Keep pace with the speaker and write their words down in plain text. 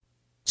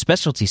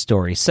Specialty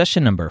Stories,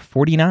 session number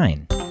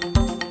 49.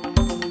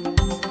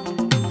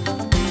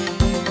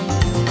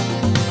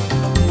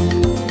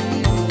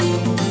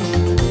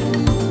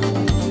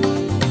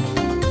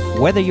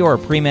 Whether you're a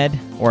pre-med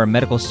or a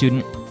medical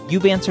student,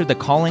 you've answered the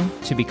calling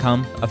to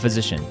become a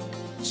physician.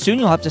 Soon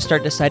you'll have to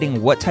start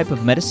deciding what type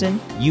of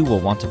medicine you will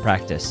want to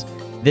practice.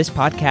 This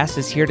podcast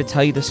is here to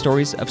tell you the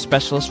stories of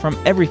specialists from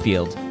every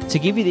field, to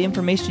give you the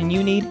information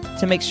you need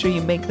to make sure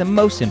you make the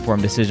most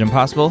informed decision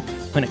possible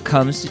when it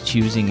comes to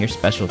choosing your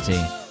specialty.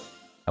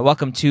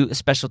 Welcome to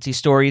Specialty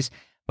Stories.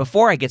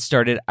 Before I get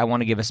started, I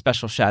want to give a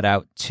special shout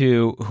out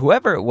to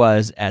whoever it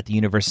was at the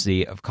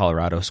University of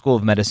Colorado School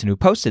of Medicine who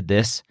posted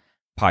this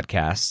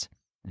podcast,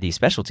 the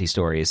Specialty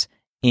Stories,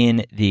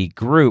 in the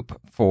group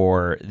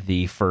for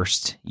the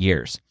first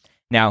years.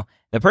 Now,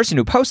 the person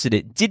who posted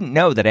it didn't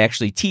know that I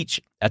actually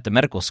teach at the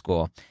medical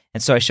school,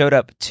 and so I showed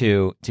up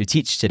to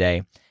teach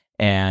today,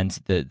 and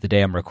the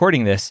day I'm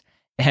recording this,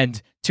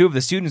 and two of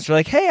the students were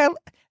like, "Hey,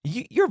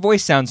 your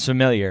voice sounds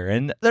familiar,"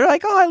 and they're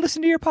like, "Oh, I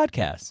listen to your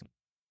podcast."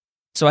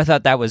 So I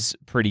thought that was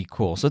pretty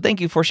cool. So thank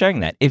you for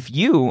sharing that. If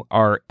you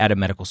are at a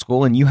medical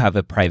school and you have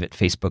a private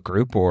Facebook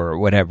group or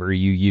whatever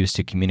you use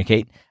to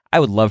communicate, I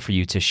would love for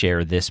you to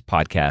share this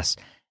podcast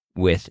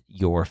with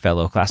your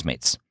fellow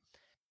classmates.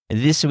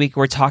 This week,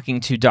 we're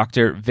talking to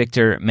Dr.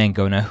 Victor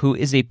Mangona, who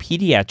is a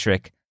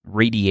pediatric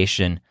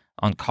radiation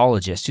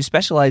oncologist who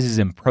specializes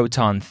in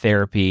proton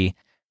therapy,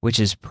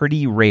 which is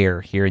pretty rare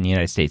here in the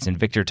United States. And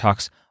Victor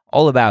talks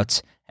all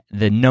about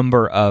the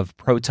number of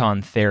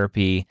proton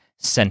therapy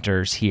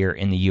centers here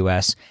in the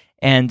U.S.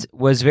 and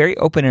was very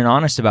open and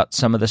honest about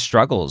some of the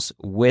struggles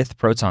with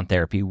proton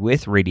therapy,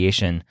 with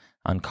radiation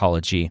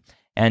oncology,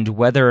 and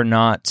whether or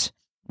not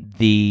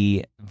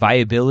the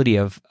viability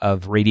of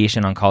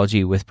radiation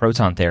oncology with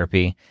proton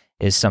therapy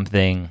is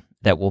something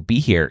that will be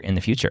here in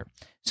the future.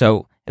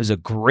 So it was a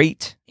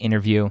great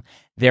interview.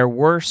 There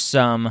were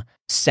some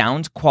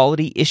sound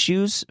quality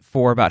issues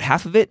for about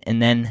half of it,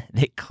 and then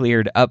it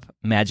cleared up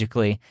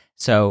magically.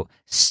 So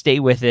stay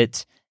with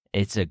it.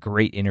 It's a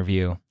great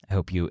interview. I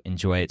hope you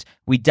enjoy it.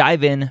 We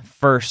dive in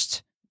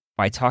first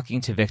by talking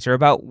to Victor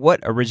about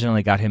what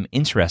originally got him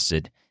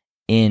interested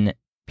in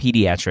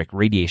pediatric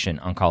radiation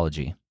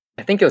oncology.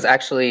 I think it was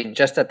actually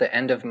just at the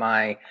end of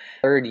my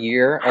third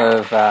year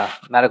of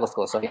medical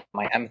school, so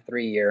my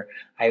M3 year.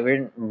 I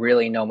didn't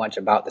really know much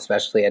about the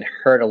specialty. I'd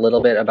heard a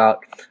little bit about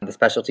the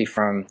specialty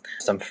from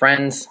some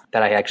friends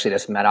that I actually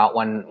just met out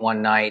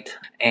one night,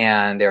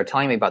 and they were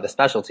telling me about the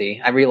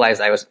specialty. I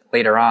realized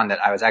later on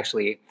that I was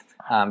actually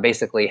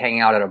basically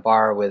hanging out at a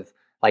bar with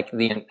like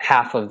the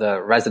half of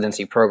the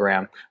residency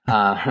program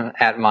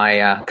at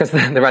my, because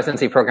the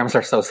residency programs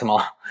are so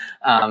small.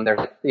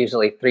 They're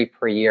usually 3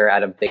 per year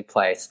at a big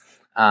place.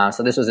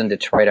 So this was in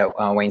Detroit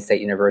at Wayne State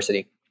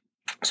University.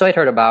 So I'd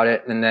heard about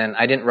it, and then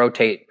I didn't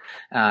rotate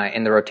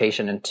in the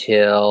rotation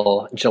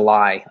until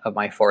July of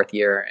my 4th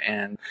year.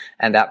 And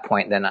at that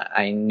point, then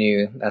I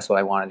knew that's what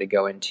I wanted to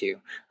go into.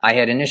 I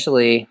had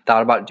initially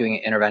thought about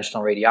doing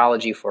interventional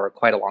radiology for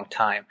quite a long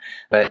time,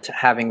 but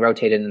having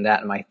rotated in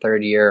that in my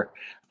 3rd year,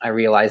 I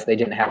realized they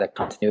didn't have the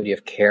continuity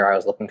of care I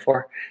was looking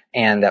for,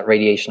 and that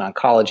radiation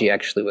oncology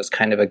actually was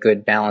kind of a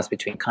good balance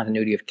between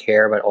continuity of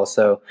care, but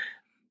also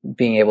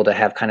being able to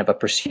have kind of a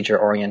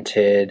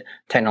procedure-oriented,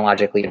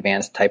 technologically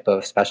advanced type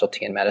of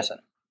specialty in medicine.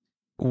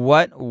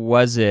 What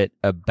was it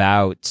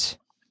about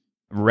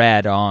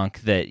rad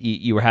onc that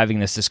you were having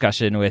this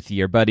discussion with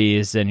your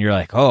buddies, and you're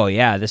like, oh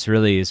yeah, this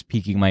really is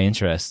piquing my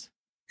interest?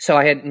 So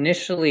I had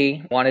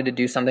initially wanted to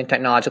do something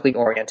technologically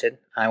oriented.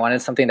 I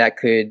wanted something that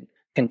could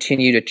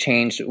continue to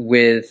change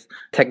with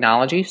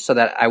technology so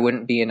that I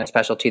wouldn't be in a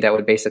specialty that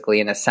would basically,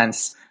 in a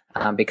sense,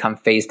 become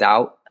phased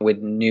out with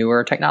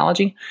newer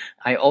technology.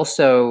 I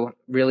also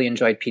really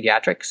enjoyed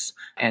pediatrics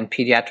and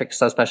pediatric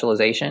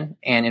subspecialization.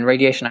 And in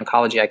radiation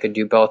oncology, I could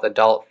do both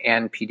adult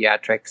and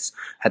pediatrics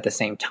at the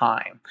same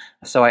time.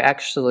 So I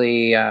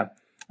actually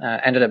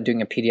ended up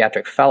doing a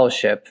pediatric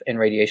fellowship in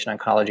radiation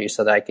oncology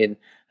so that I could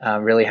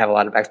really have a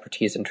lot of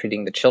expertise in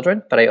treating the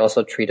children, but I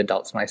also treat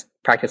adults. My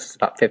practice is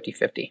about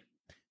 50-50.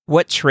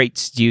 What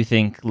traits do you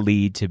think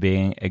lead to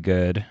being a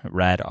good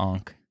rad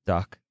onc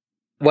doc?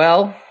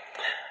 Well,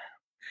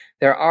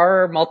 there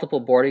are multiple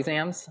board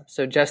exams.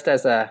 So just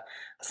as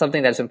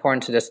something that's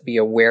important to just be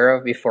aware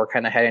of before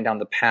kind of heading down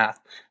the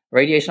path,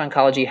 radiation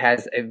oncology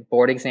has a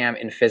board exam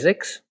in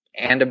physics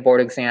and a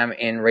board exam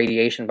in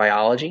radiation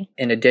biology,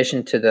 in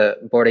addition to the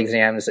board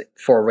exams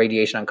for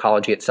radiation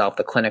oncology itself,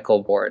 the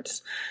clinical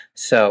boards.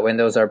 So, and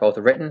those are both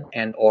written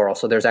and oral.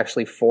 So there's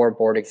actually 4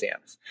 board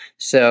exams.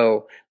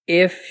 So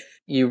if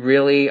you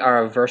really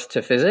are averse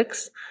to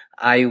physics,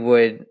 I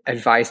would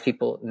advise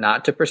people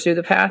not to pursue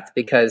the path,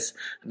 because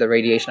the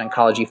radiation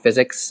oncology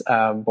physics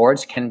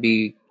boards can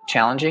be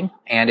challenging,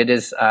 and it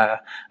is a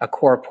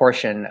core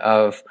portion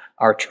of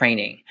our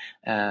training.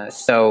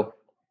 So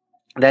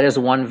that is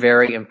one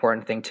very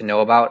important thing to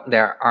know about.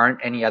 There aren't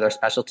any other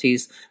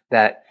specialties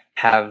that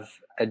have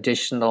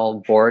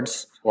additional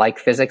boards like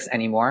physics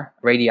anymore.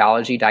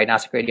 Radiology,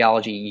 diagnostic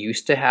radiology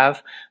used to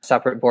have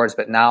separate boards,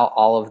 but now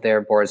all of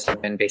their boards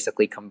have been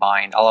basically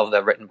combined. All of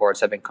the written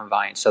boards have been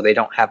combined. So they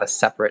don't have a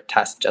separate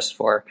test just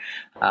for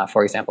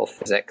example,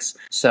 physics.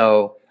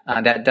 So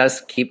that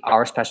does keep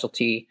our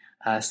specialty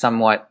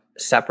somewhat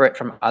separate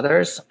from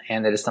others,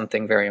 and it is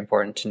something very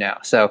important to know.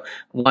 So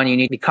one, you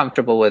need to be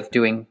comfortable with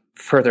doing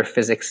further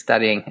physics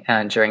studying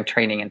during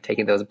training and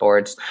taking those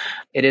boards.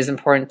 It is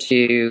important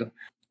to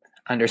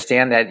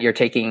understand that you're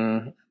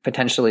taking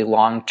potentially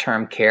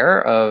long-term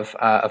care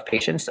of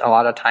patients. A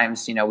lot of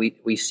times,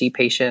 we see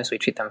patients, we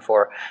treat them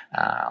for,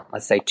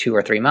 let's say 2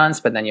 or 3 months,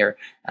 but then you're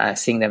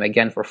seeing them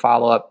again for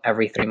follow-up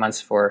every 3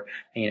 months for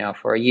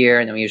a year.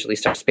 And then we usually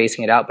start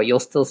spacing it out, but you'll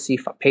still see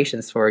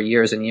patients for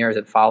years and years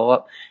in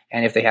follow-up.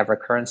 And if they have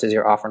recurrences,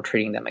 you're often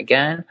treating them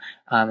again.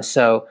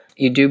 So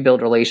you do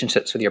build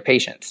relationships with your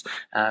patients.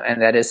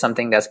 And that is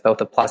something that's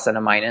both a plus and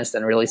a minus,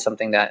 and really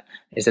something that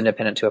is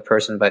independent to a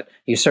person. But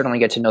you certainly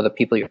get to know the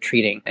people you're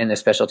treating in this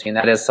specialty. And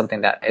that is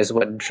something that is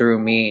what drew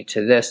me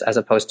to this, as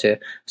opposed to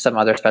some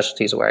other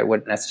specialties where I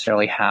wouldn't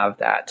necessarily have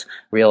that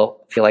feel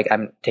like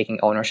I'm taking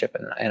ownership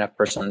in a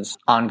person's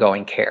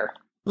ongoing care.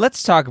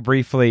 Let's talk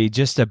briefly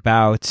just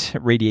about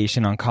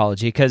radiation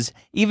oncology, because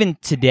even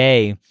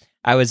today,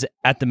 I was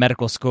at the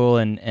medical school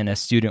and a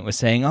student was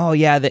saying, oh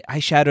yeah, I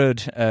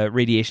shadowed a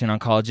radiation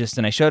oncologist,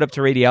 and I showed up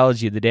to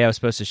radiology the day I was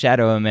supposed to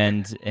shadow him,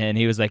 and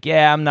he was like,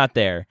 yeah, I'm not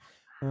there.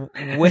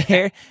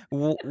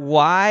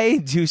 Why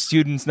do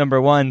students,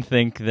 number one,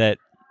 think that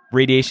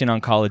radiation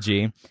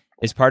oncology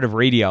is part of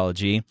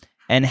radiology,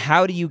 and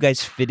how do you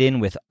guys fit in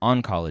with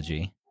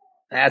oncology?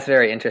 That's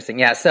very interesting.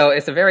 Yeah, so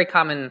it's a very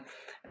common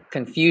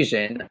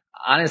confusion.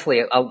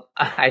 Honestly,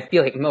 I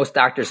feel like most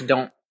doctors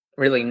don't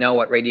really know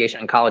what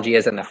radiation oncology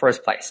is in the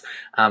first place.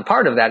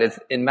 Part of that is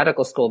in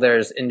medical school,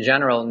 there's in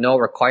general no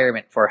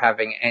requirement for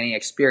having any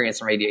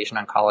experience in radiation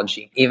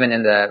oncology, even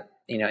in the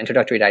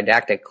introductory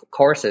didactic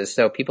courses.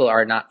 So people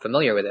are not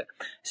familiar with it.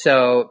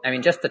 So,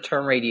 just the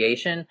term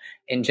radiation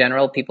in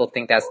general, people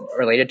think that's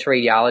related to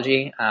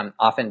radiology.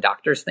 Often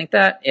doctors think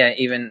that,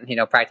 even,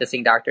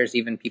 practicing doctors,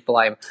 even people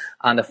I'm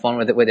on the phone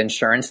with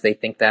insurance, they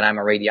think that I'm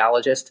a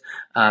radiologist.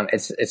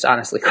 It's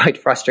honestly quite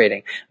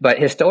frustrating. But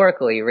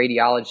historically,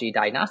 radiology,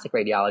 diagnostic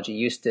radiology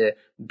used to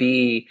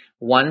be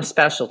one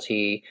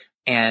specialty,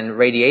 and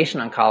radiation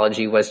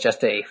oncology was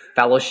just a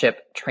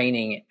fellowship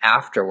training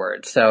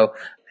afterwards. So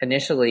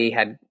initially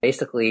had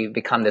basically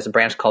become this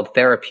branch called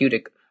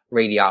therapeutic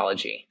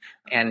radiology.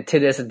 And to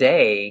this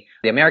day,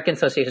 the American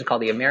Association is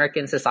called the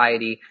American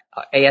Society,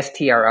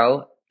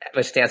 ASTRO,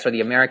 which stands for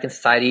the American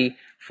Society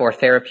for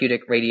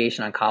Therapeutic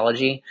Radiation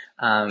Oncology.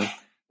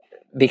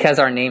 Because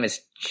our name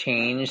has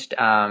changed,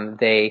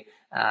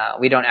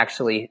 we don't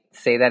actually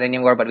say that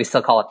anymore, but we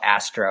still call it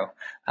ASTRO.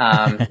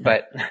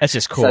 But that's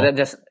just cool. So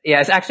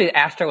it's actually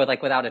ASTRO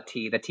without a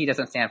T. The T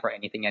doesn't stand for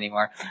anything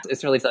anymore.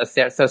 It's really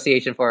the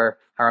Association for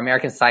our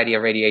American Society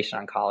of Radiation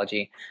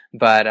Oncology,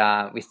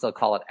 but we still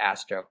call it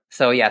ASTRO.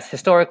 So yes,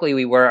 historically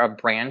we were a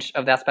branch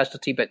of that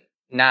specialty, but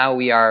now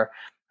we are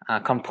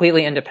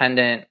completely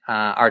independent.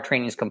 Our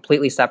training is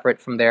completely separate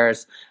from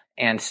theirs,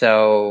 and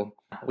so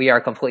we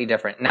are completely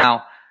different.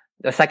 Now,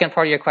 the second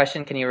part of your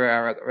question, can you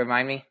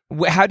remind me?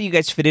 How do you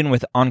guys fit in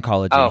with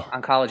oncology? Oh,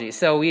 oncology.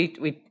 So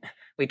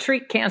we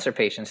treat cancer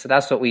patients, so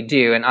that's what we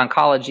do. And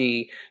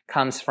oncology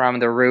comes from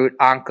the root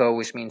onco,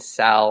 which means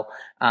cell.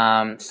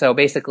 So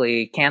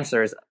basically,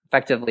 cancer is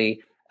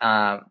effectively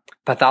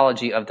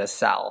pathology of the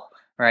cell,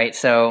 right?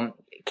 So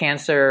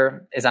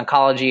cancer is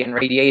oncology, and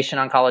radiation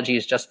oncology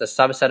is just the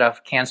subset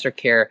of cancer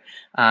care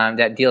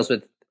that deals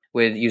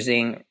with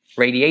using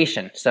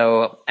radiation.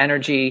 So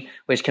energy,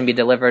 which can be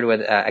delivered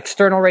with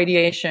external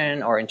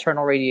radiation or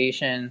internal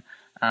radiation.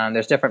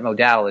 There's different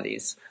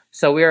modalities.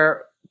 So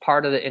we're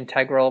part of the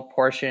integral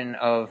portion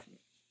of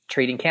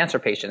treating cancer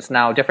patients.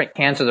 Now, different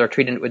cancers are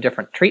treated with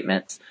different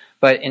treatments,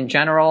 but in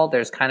general,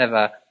 there's kind of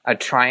a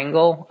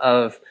triangle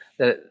of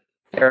the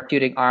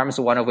therapeutic arms,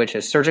 one of which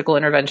is surgical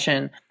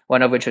intervention,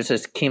 one of which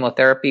is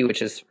chemotherapy,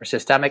 which is for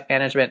systemic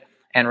management,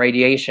 and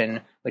radiation,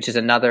 which is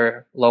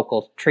another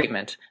local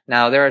treatment.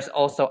 Now, there's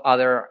also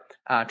other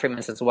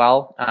treatments as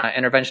well.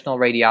 Interventional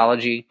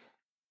radiology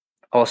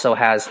also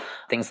has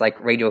things like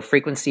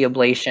radiofrequency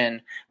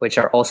ablation, which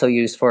are also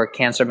used for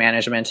cancer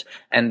management.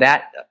 And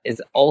that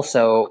is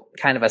also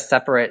kind of a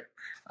separate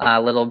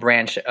little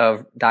branch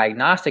of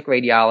diagnostic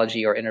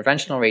radiology or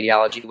interventional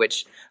radiology,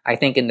 which I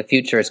think in the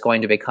future is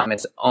going to become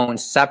its own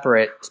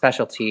separate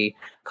specialty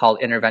called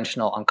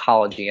interventional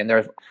oncology. And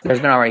there's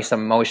been already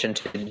some motion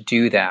to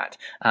do that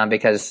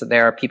because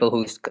there are people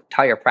whose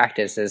entire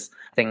practice is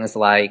things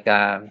like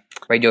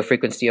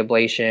radiofrequency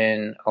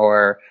ablation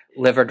or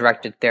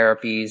liver-directed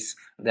therapies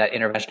that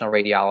interventional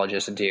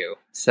radiologists do.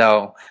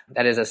 So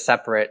that is a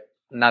separate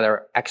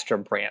another extra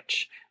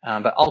branch.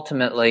 But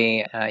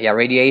ultimately,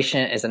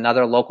 radiation is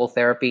another local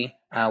therapy,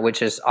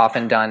 which is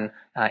often done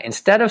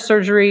instead of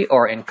surgery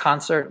or in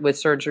concert with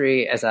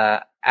surgery as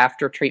a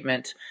after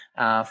treatment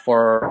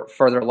for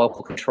further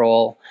local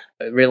control.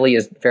 It really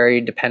is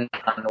very dependent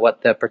on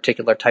what the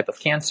particular type of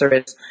cancer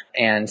is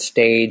and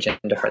stage and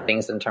different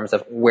things in terms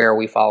of where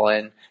we fall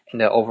in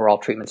the overall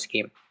treatment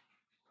scheme.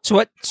 So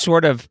what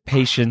sort of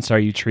patients are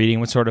you treating?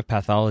 What sort of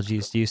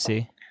pathologies do you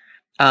see?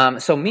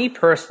 So me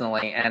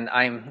personally, and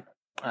I'm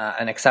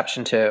an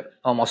exception to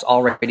almost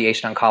all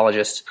radiation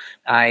oncologists,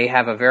 I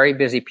have a very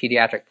busy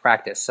pediatric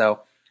practice.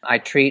 So I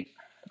treat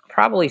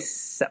probably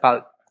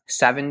about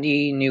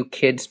 70 new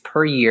kids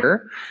per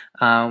year,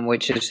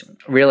 which is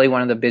really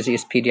one of the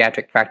busiest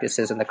pediatric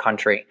practices in the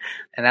country.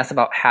 And that's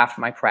about half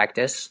my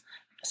practice.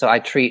 So I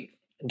treat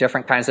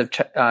different kinds of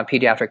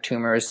pediatric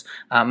tumors,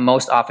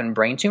 most often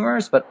brain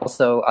tumors, but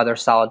also other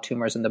solid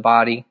tumors in the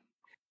body.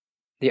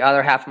 The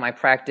other half of my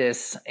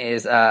practice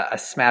is a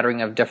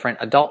smattering of different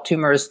adult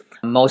tumors,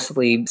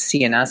 mostly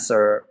CNS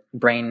or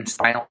brain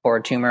spinal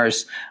cord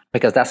tumors,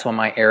 because that's what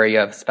my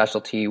area of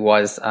specialty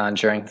was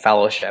during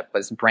fellowship,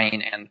 was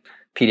brain and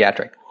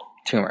pediatric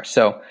tumors.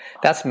 So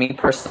that's me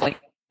personally.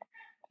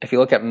 If you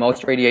look at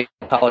most radiation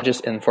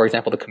oncologists in, for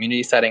example, the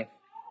community setting,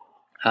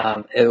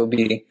 it will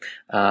be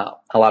a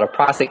lot of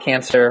prostate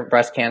cancer,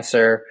 breast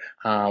cancer,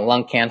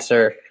 lung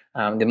cancer,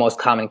 the most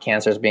common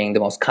cancers being the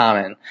most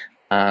common.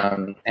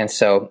 And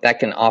so that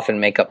can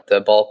often make up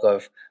the bulk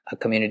of a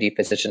community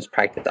physician's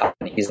practice,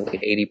 often easily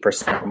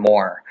 80% or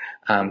more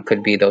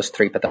could be those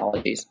three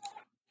pathologies.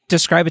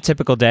 Describe a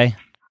typical day.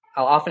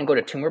 I'll often go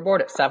to tumor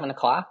board at 7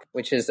 o'clock,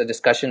 which is a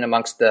discussion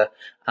amongst the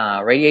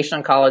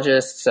radiation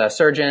oncologists,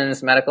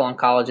 surgeons, medical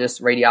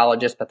oncologists,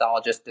 radiologists,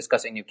 pathologists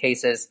discussing new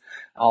cases.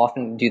 I'll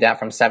often do that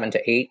from 7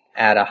 to 8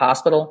 at a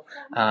hospital.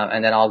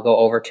 And then I'll go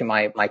over to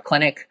my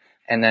clinic,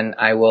 and then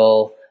I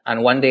will,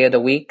 on one day of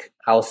the week,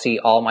 I'll see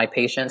all my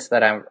patients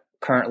that I'm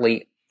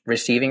currently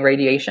receiving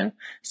radiation.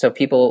 So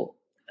people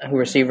who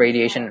receive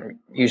radiation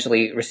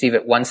usually receive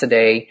it once a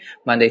day,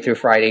 Monday through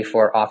Friday,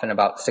 for often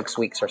about 6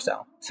 weeks or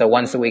so. So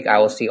once a week, I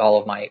will see all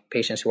of my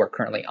patients who are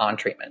currently on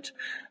treatment.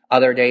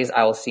 Other days,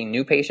 I will see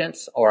new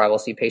patients, or I will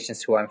see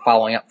patients who I'm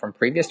following up from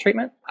previous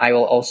treatment. I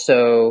will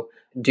also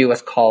do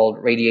what's called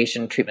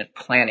radiation treatment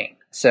planning.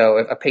 So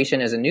if a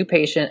patient is a new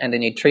patient and they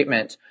need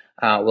treatment,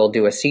 we'll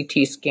do a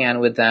CT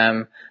scan with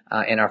them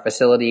in our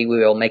facility. We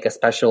will make a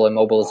special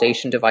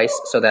immobilization device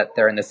so that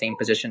they're in the same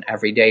position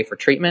every day for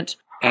treatment.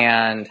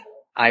 And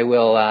I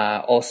will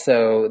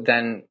also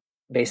then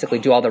basically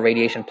do all the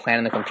radiation plan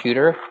in the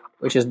computer,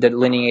 which is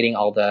delineating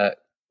all the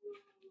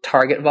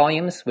target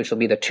volumes, which will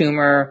be the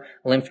tumor,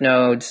 lymph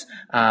nodes,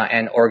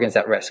 and organs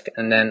at risk.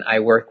 And then I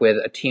work with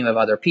a team of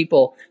other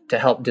people to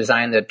help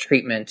design the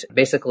treatment.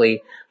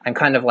 Basically, I'm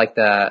kind of like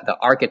the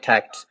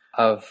architect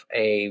of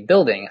a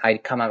building. I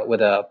come up with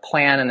a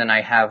plan, and then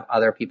I have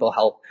other people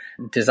help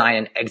design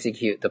and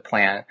execute the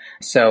plan.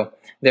 So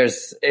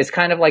it's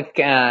kind of like,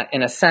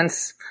 in a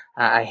sense,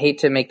 I hate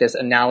to make this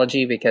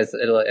analogy because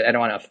I don't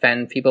want to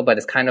offend people, but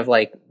it's kind of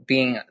like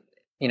being,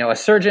 a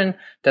surgeon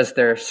does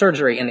their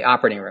surgery in the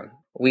operating room.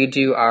 We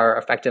do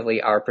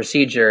effectively our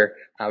procedure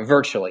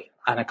virtually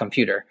on a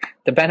computer.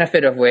 The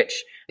benefit of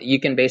which you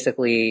can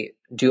basically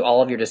do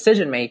all of your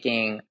decision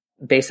making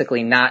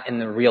basically not in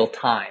the real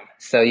time.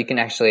 So you can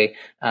actually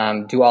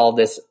do all of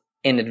this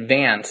in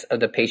advance of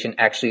the patient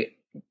actually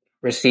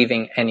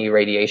receiving any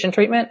radiation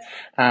treatment.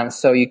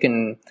 So you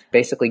can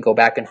basically go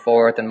back and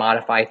forth and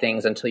modify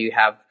things until you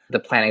have the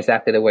plan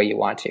exactly the way you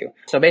want to.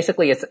 So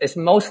basically, it's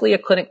mostly a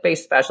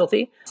clinic-based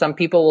specialty. Some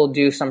people will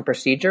do some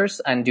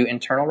procedures and do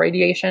internal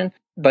radiation,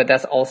 but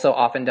that's also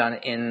often done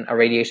in a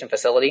radiation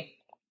facility.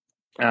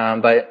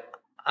 But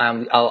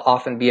I'll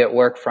often be at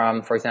work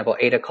from, for example,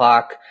 8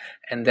 o'clock,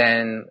 and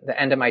then the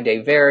end of my day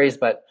varies,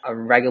 but a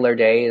regular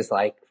day is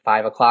like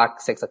 5 o'clock,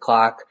 6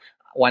 o'clock.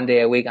 One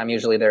day a week, I'm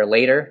usually there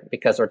later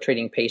because we're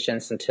treating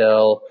patients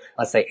until,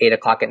 let's say, 8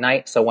 o'clock at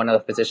night. So one of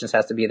the physicians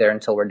has to be there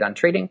until we're done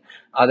treating.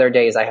 Other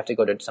days, I have to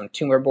go to some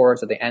tumor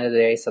boards at the end of the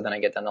day, so then I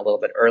get done a little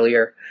bit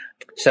earlier.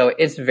 So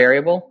it's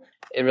variable.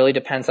 It really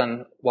depends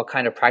on what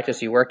kind of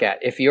practice you work at.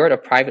 If you're at a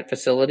private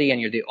facility and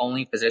you're the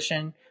only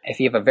physician, if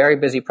you have a very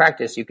busy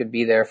practice, you could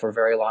be there for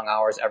very long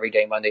hours every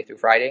day, Monday through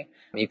Friday.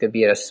 You could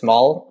be at a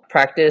small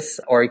practice,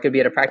 or you could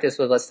be at a practice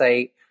with, let's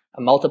say,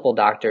 multiple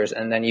doctors,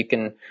 and then you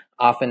can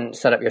often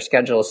set up your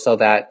schedules so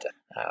that,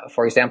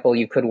 for example,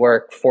 you could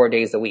work 4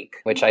 days a week,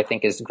 which I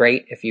think is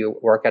great if you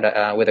work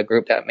at with a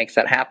group that makes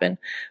that happen.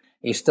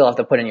 You still have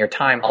to put in your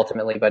time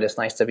ultimately, but it's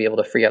nice to be able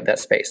to free up that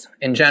space.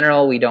 In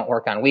general, we don't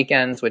work on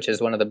weekends, which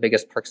is one of the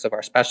biggest perks of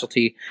our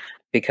specialty,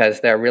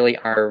 because there really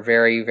are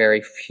very,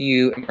 very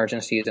few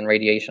emergencies in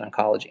radiation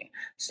oncology.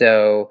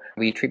 So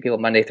we treat people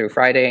Monday through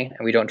Friday,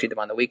 and we don't treat them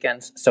on the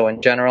weekends. So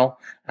in general,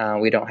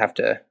 we don't have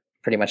to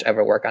pretty much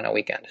ever work on a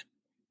weekend.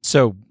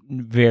 So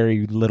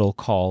very little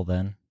call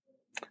then.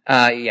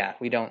 Yeah,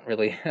 we don't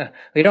really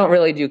we don't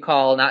really do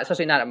call, not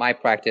especially not at my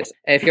practice.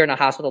 If you're in a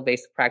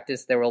hospital-based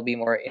practice, there will be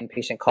more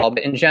inpatient call.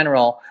 But in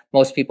general,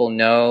 most people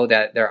know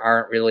that there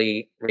aren't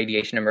really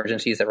radiation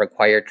emergencies that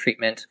require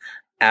treatment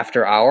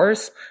after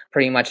hours.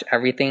 Pretty much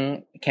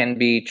everything can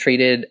be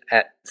treated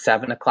at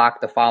 7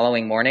 o'clock the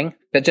following morning.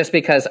 But just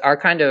because our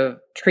kind of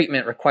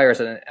treatment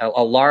requires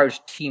a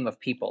large team of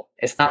people,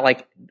 it's not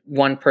like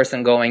one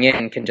person going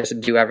in can just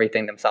do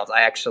everything themselves.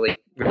 I actually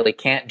really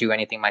can't do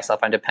anything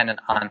myself. I'm dependent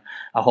on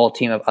a whole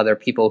team of other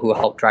people who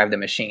help drive the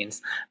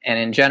machines. And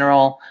in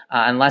general,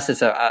 unless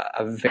it's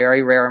a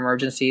very rare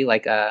emergency,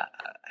 like a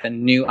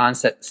new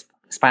onset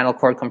spinal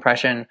cord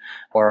compression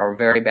or a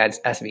very bad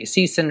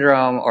SVC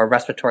syndrome or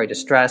respiratory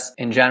distress,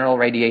 in general,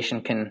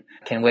 radiation can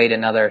wait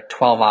another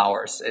 12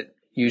 hours.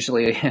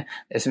 Usually,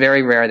 it's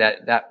very rare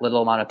that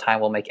little amount of time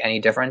will make any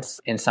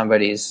difference in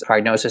somebody's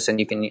prognosis, and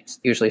you can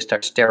usually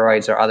start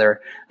steroids or other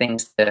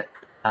things to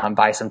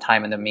buy some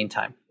time in the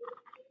meantime.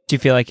 Do you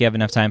feel like you have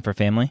enough time for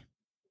family?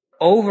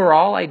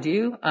 Overall, I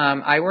do.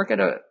 I work at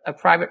a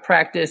private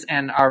practice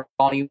and our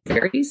volume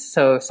varies.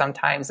 So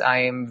sometimes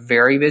I am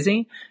very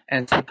busy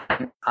and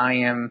sometimes I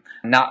am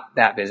not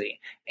that busy.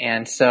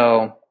 And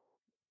so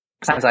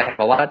sometimes I have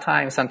a lot of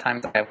time,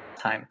 sometimes I have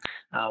time.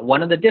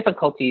 One of the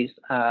difficulties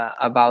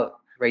about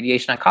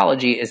radiation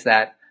oncology is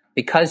that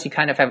because you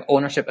kind of have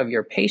ownership of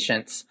your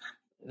patients,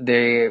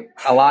 a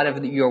lot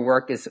of your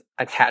work is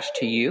attached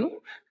to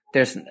you.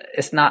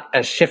 It's not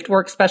a shift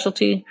work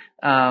specialty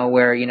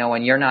where,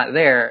 when you're not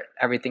there,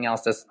 everything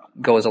else just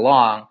goes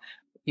along.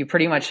 You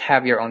pretty much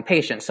have your own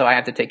patients, so I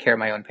have to take care of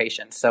my own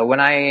patients. So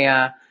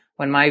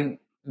when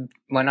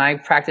my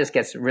practice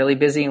gets really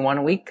busy in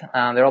 1 week,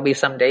 there will be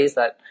some days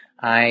that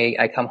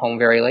I come home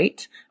very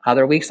late.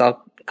 Other weeks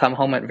I'll come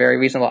home at very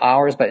reasonable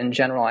hours, but in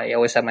general, I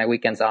always have my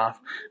weekends off.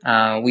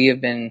 We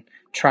have been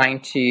trying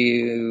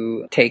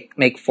to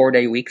make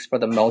 4-day weeks for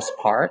the most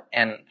part,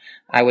 and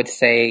I would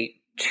say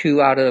 2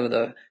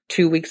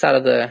 weeks out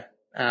of the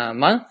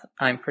month,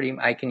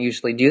 I can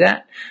usually do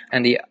that.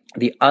 And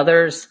the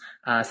others,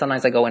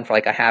 sometimes I go in for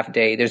like a half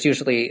day.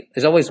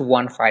 There's always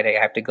one Friday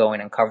I have to go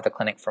in and cover the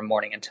clinic from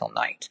morning until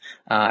night.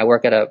 I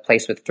work at a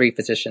place with 3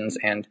 physicians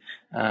and,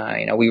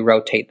 we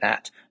rotate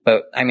that.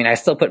 But I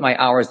still put my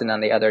hours in on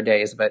the other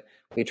days, but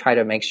we try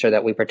to make sure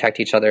that we protect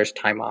each other's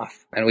time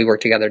off, and we work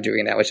together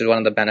doing that, which is one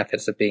of the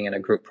benefits of being in a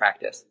group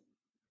practice.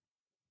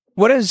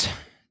 What is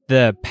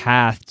the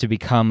path to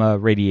become a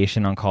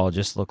radiation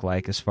oncologist look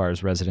like as far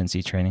as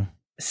residency training?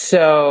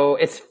 So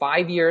it's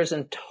 5 years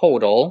in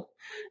total.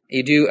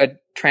 You do a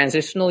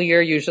transitional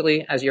year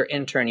usually as your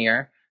intern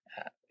year.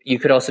 You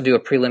could also do a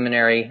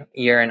preliminary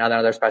year in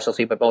another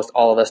specialty, but most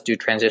all of us do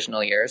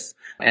transitional years.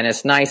 And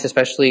it's nice,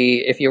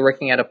 especially if you're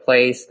working at a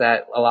place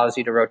that allows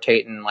you to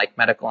rotate in like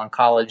medical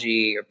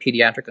oncology or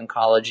pediatric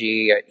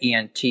oncology or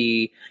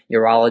ENT,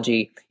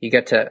 urology. You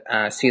get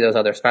to see those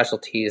other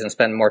specialties and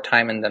spend more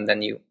time in them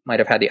than you might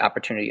have had the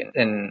opportunity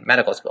in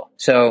medical school.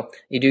 So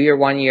you do your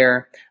 1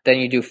 year, then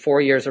you do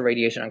 4 years of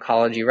radiation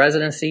oncology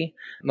residency.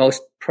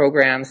 Most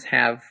programs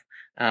have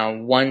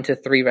 1 to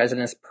 3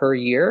 residents per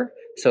year.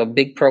 So a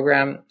big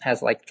program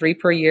has like 3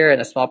 per year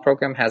and a small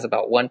program has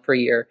about 1 per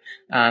year.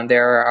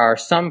 There are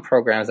some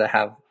programs that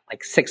have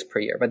like 6 per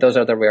year, but those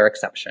are the rare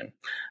exception.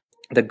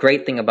 The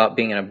great thing about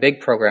being in a big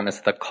program is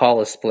that the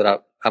call is split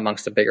up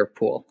amongst a bigger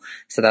pool.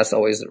 So that's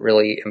always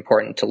really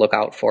important to look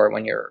out for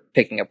when you're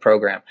picking a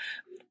program.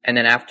 And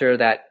then after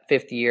that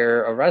 5th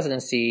year of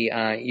residency,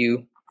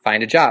 you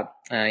find a job.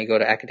 You go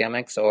to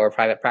academics or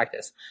private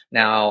practice.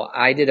 Now,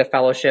 I did a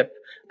fellowship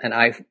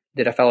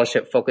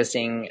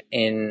focusing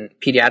in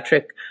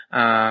pediatric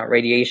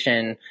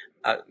radiation,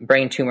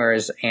 brain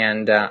tumors,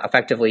 and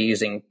effectively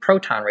using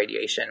proton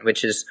radiation,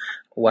 which is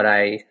what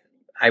I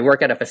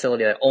work at a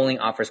facility that only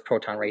offers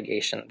proton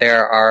radiation.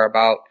 There are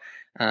about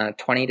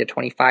 20 to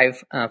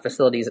 25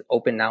 facilities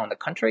open now in the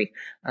country.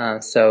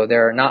 So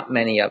there are not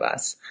many of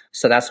us.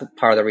 So that's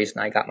part of the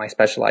reason I got my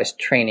specialized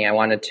training. I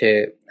wanted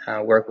to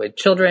work with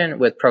children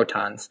with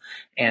protons.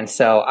 And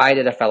so I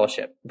did a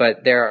fellowship,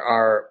 but there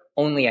are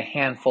only a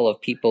handful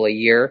of people a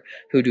year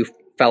who do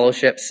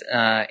fellowships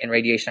in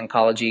radiation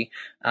oncology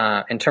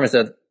in terms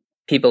of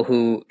people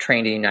who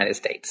trained in the United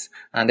States.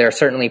 There are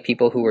certainly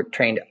people who were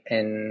trained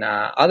in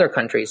other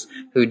countries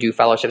who do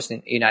fellowships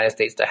in the United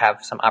States to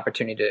have some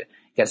opportunity to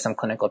get some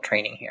clinical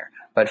training here.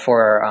 But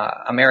for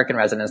American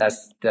residents,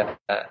 that's the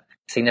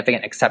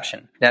significant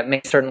exception. That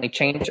may certainly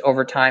change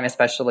over time,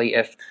 especially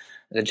if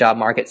the job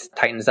market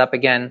tightens up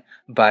again.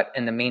 But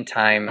in the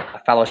meantime,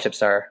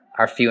 fellowships are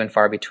few and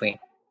far between.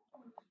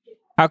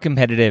 How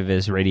competitive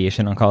is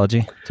radiation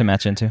oncology to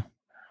match into?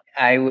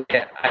 I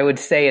would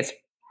say it's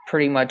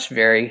pretty much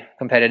very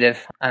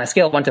competitive. On a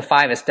scale of 1 to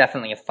 5, it's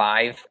definitely a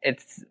 5.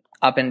 It's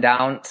up and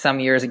down. Some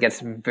years it gets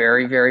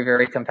very, very,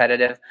 very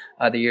competitive.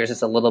 Other years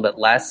it's a little bit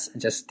less.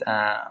 Just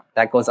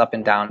that goes up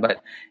and down.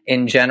 But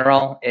in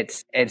general,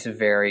 it's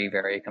very,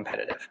 very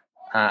competitive.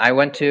 I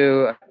went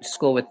to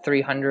school with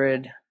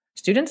 300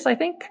 students, I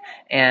think,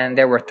 and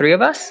there were 3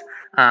 of us,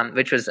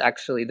 which was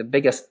actually the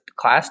biggest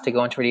class to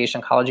go into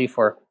radiation oncology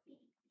for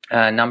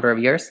number of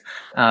years.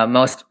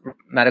 Most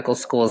medical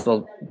schools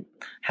will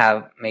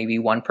have maybe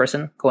one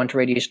person go into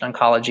radiation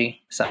oncology,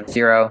 some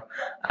zero.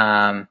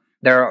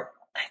 There are,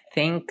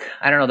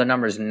 I don't know the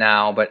numbers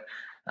now, but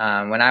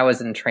when I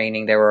was in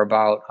training, there were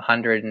about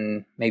 100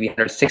 and maybe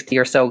 160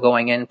 or so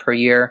going in per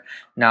year.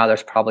 Now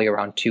there's probably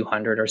around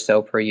 200 or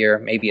so per year,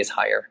 maybe it's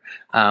higher.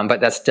 But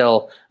that's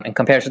still, in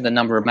comparison to the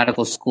number of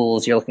medical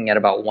schools, you're looking at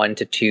about 1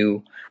 to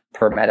 2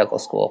 per medical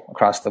school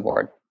across the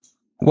board.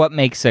 What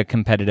makes a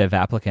competitive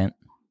applicant?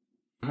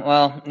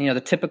 Well,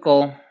 the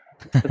typical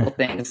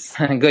things: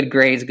 good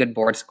grades, good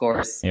board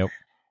scores. Yep.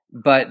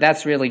 But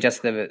that's really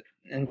just to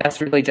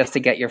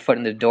get your foot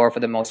in the door for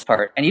the most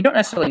part. And you don't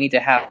necessarily need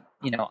to have,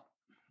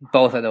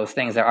 both of those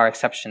things. There are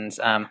exceptions.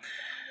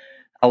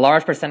 A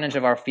large percentage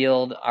of our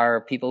field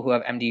are people who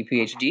have MD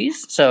PhDs.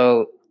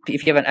 So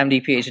if you have an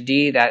MD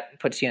PhD, that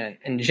puts you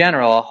in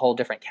general a whole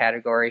different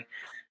category.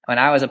 When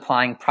I was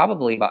applying,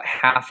 probably about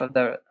half of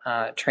the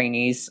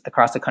trainees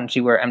across the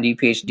country were MD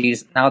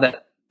PhDs. Now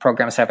that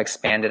programs have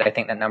expanded, I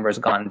think that number has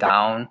gone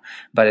down,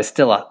 but it's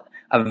still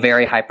a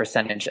very high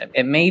percentage.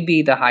 It may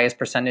be the highest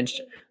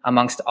percentage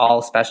amongst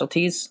all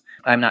specialties.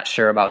 I'm not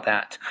sure about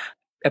that.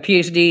 A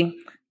PhD,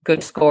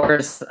 good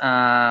scores,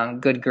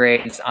 good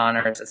grades,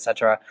 honors,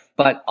 etc.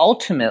 But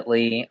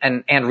ultimately,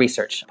 and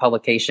research,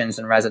 publications,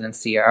 and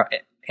residency are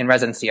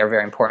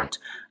very important.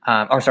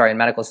 In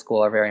medical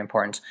school are very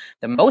important.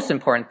 The most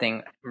important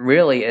thing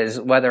really is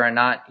whether or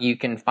not you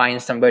can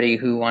find somebody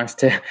who wants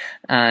to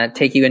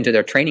take you into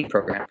their training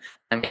program.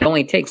 It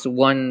only takes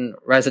one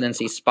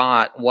residency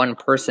spot, one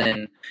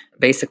person,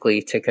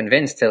 basically, to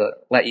convince to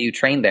let you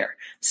train there.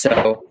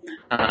 So,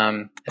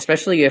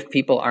 especially if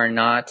people are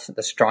not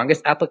the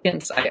strongest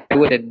applicants, I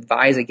would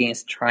advise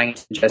against trying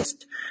to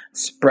just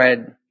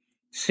spread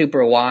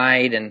super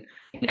wide and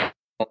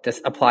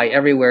just apply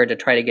everywhere to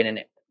try to get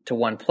into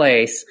one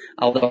place.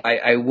 Although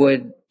I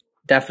would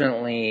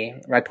definitely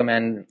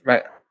recommend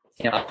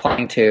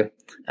applying to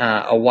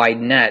a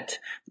wide net.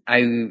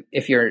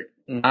 If you're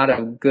not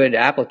a good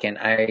applicant,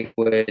 I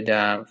would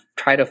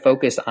try to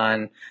focus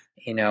on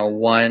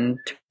one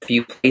to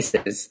few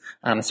places,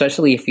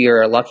 especially if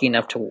you're lucky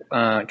enough to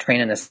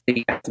train in a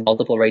city that has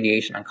multiple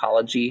radiation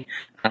oncology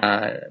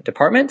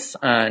departments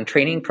and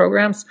training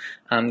programs.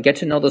 Get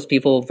to know those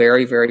people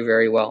very, very,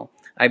 very well.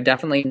 I've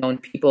definitely known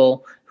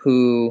people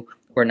who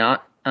were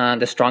not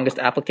the strongest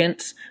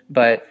applicants,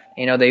 but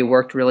they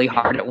worked really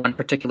hard at one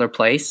particular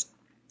place.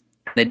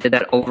 They did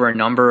that over a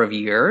number of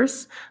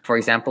years. For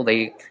example,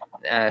 they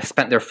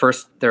spent their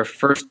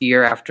first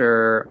year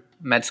after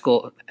med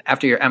school,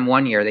 after your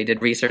M1 year, they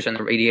did research in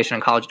the radiation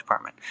oncology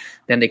department.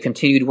 Then they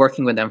continued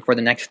working with them for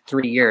the next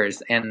 3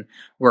 years and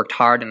worked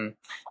hard. And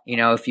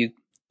if you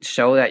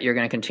show that you're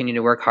going to continue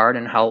to work hard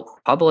and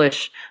help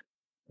publish,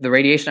 the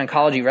radiation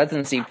oncology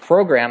residency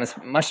program is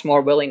much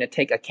more willing to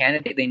take a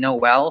candidate they know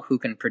well who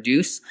can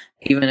produce,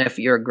 even if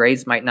your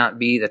grades might not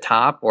be the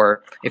top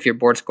or if your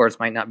board scores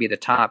might not be the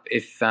top.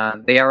 If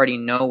they already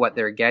know what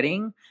they're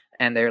getting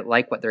and they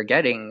like what they're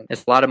getting,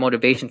 there's a lot of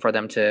motivation for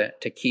them to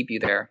keep you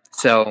there.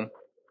 So,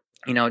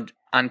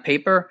 on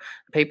paper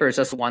is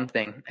just one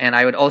thing. And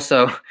I would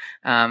also,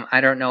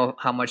 I don't know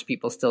how much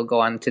people still go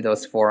on to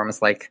those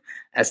forums like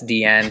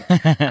SDN.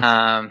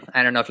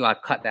 I don't know if you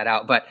want to cut that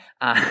out, but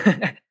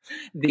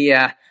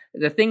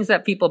the things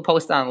that people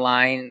post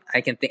online,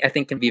 I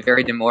think can be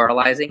very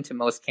demoralizing to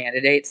most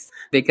candidates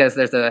because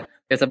there's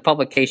a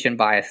publication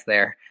bias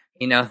there.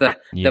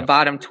 The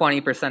bottom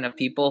 20% of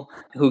people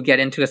who get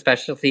into a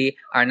specialty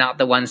are not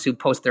the ones who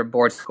post their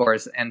board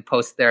scores and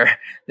post their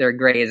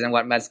grades and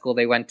what med school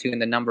they went to and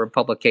the number of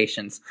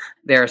publications.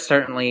 There are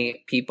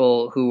certainly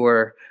people who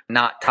were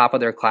not top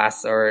of their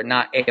class or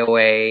not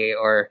AOA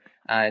or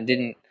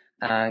didn't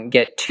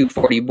get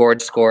 240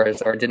 board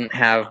scores or didn't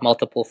have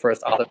multiple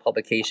first author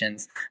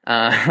publications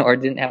or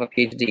didn't have a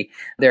PhD.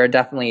 There are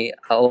definitely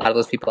a lot of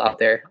those people out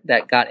there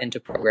that got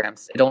into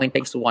programs. It only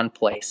takes one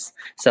place.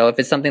 So if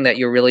it's something that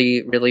you're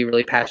really, really,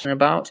 really passionate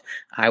about,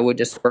 I would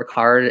just work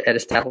hard at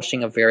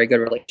establishing a very good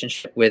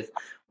relationship with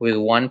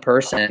one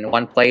person,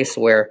 one place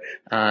where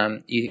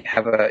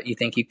you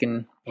think you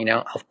can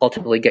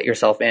ultimately get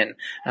yourself in,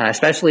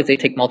 especially if they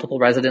take multiple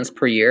residents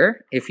per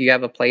year. If you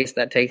have a place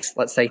that takes,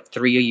 let's say,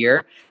 3 a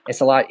year, it's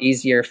a lot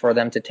easier for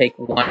them to take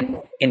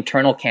one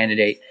internal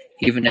candidate,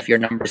 even if your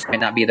numbers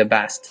might not be the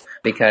best,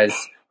 because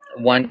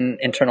one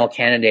internal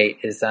candidate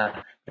is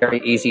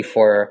very easy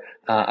for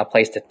a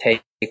place to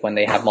take when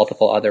they have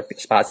multiple other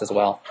spots as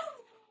well.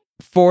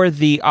 For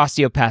the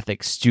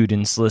osteopathic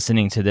students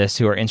listening to this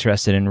who are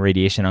interested in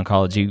radiation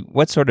oncology,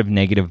 what sort of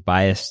negative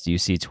bias do you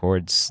see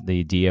towards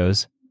the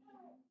DOs?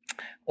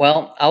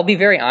 Well, I'll be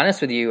very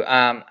honest with you.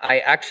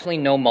 I actually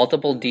know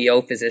multiple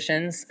DO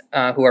physicians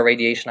who are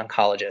radiation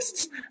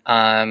oncologists,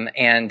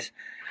 and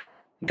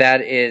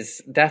that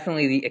is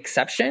definitely the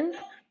exception,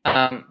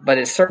 but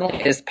it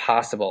certainly is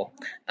possible.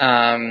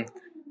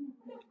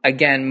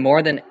 Again,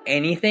 more than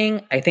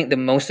anything, I think the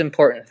most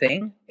important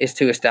thing is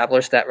to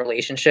establish that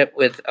relationship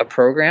with a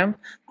program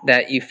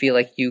that you feel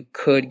like you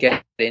could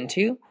get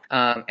into.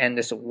 and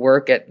just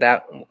work at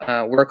that,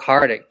 work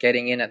hard at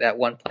getting in at that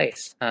one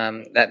place.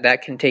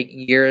 That can take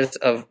years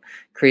of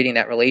creating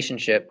that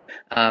relationship.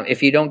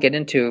 If you don't get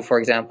into, for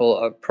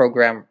example, a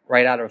program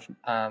right out of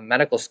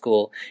medical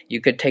school,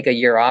 you could take a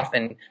year off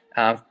and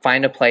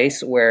find a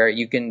place where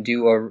you can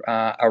do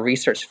a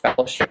research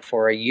fellowship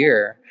for a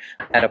year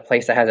at a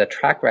place that has a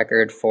track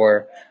record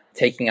for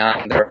taking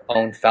on their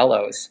own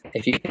fellows.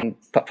 If you can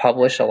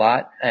publish a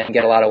lot and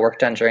get a lot of work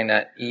done during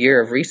that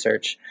year of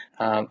research,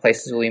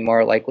 places will be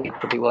more likely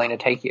to be willing to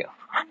take you.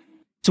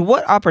 So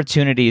what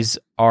opportunities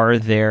are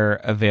there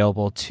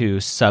available to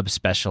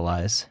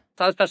subspecialize?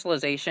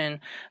 Subspecialization,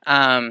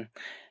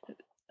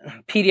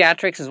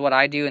 pediatrics is what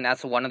I do, and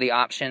that's one of the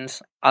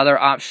options. Other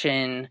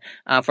option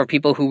for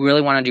people who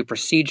really want to do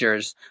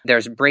procedures,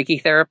 there's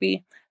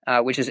brachytherapy,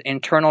 which is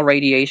internal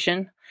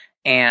radiation.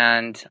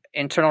 And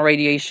internal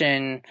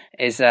radiation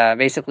is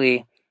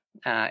basically,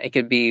 it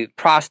could be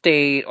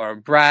prostate or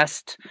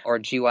breast or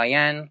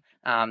GYN.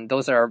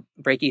 Those are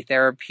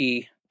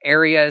brachytherapy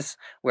areas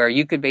where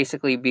you could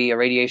basically be a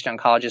radiation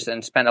oncologist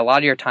and spend a lot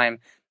of your time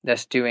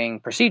just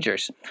doing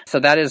procedures. So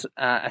that is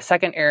a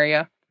second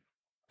area.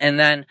 And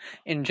then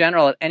in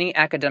general, at any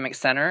academic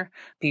center,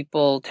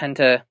 people tend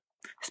to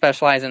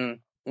specialize in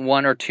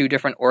one or two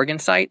different organ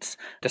sites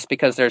just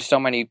because there's so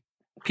many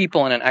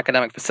people in an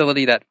academic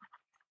facility that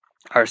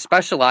are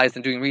specialized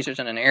in doing research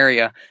in an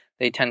area.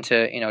 They tend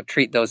to,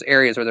 treat those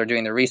areas where they're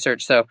doing the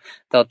research. So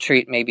they'll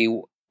treat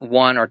maybe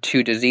one or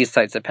two disease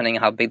sites depending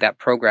on how big that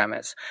program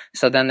is.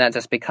 So then that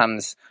just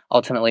becomes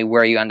ultimately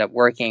where you end up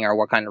working or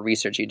what kind of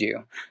research you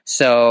do.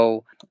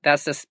 So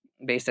that's just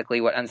basically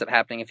what ends up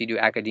happening if you do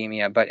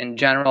academia. But in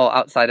general,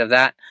 outside of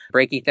that,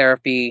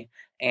 brachytherapy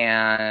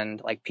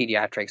and like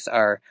pediatrics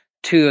are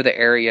two of the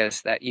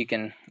areas that you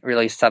can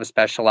really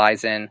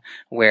subspecialize in,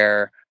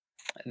 where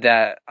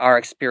that our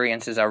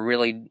experiences are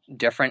really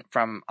different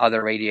from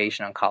other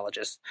radiation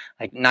oncologists.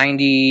 Like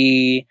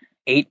 98%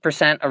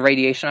 of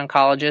radiation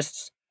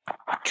oncologists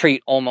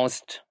treat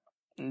almost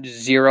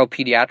zero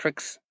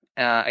pediatrics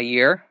a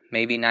year,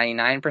 maybe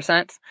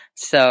 99%.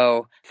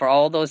 So for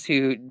all those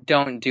who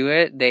don't do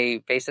it, they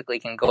basically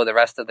can go the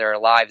rest of their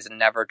lives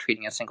never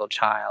treating a single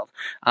child.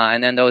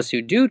 And then those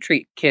who do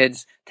treat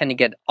kids tend to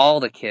get all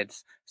the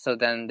kids. So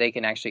then they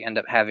can actually end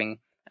up having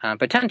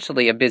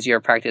potentially a busier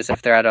practice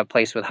if they're at a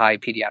place with high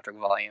pediatric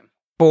volume.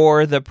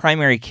 For the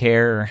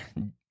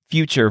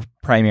future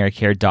primary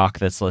care doc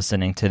that's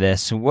listening to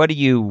this, what do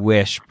you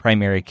wish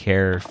primary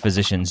care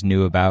physicians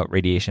knew about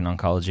radiation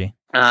oncology?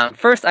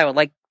 First, I would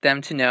like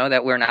them to know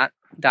that we're not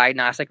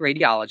diagnostic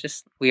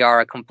radiologists. We are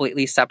a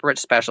completely separate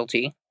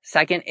specialty.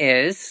 Second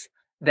is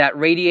that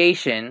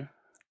radiation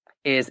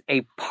is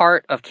a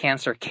part of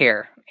cancer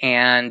care.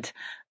 And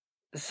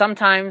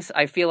sometimes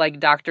I feel like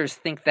doctors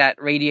think that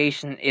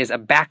radiation is a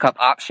backup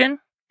option.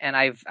 And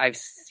I've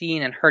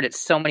seen and heard it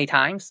so many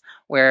times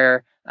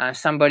where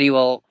somebody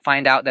will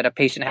find out that a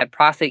patient had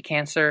prostate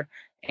cancer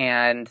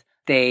and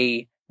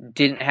they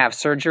didn't have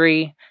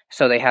surgery,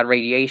 so they had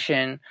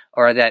radiation,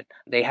 or that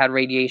they had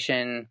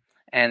radiation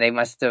and they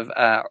must have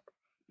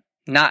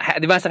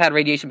had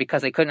radiation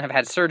because they couldn't have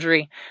had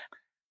surgery.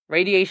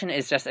 Radiation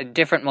is just a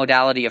different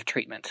modality of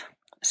treatment.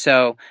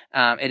 So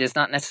it is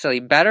not necessarily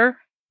better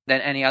than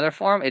any other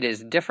form. It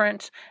is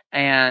different,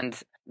 and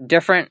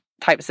different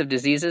types of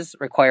diseases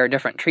require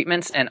different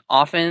treatments, and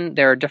often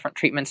there are different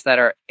treatments that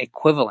are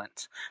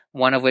equivalent.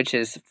 One of which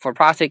is for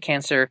prostate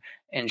cancer.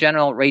 In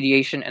general,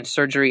 radiation and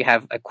surgery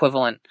have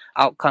equivalent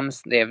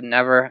outcomes. We have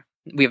never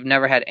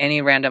had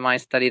any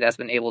randomized study that's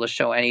been able to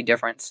show any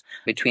difference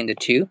between the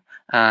two,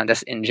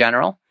 just in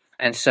general.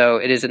 And so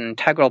it is an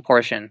integral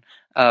portion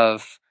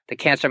of the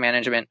cancer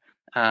management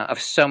of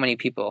so many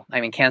people.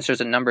 I mean, cancer is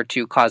the number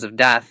 2 cause of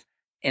death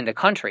in the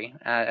country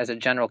as a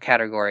general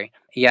category.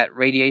 Yet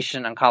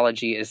radiation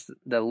oncology is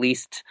the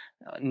least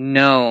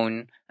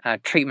known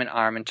treatment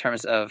arm in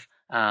terms of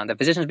the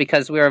physicians,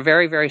 because we're a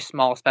very, very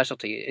small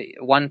specialty.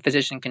 One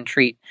physician can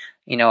treat,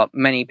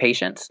 many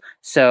patients.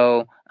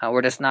 So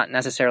we're just not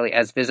necessarily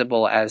as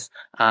visible as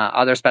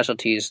other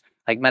specialties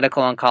like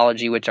medical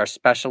oncology, which are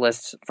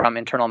specialists from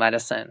internal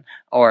medicine,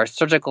 or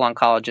surgical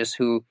oncologists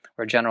who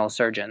were general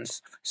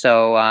surgeons.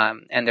 So,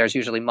 and there's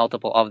usually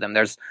multiple of them.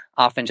 There's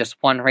often just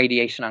one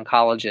radiation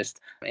oncologist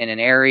in an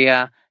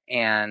area,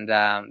 and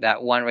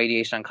that one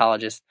radiation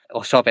oncologist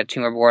will show up at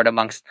tumor board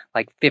amongst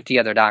like 50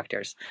 other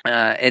doctors.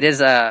 It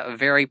is a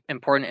very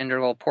important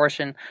integral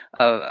portion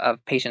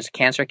of patients'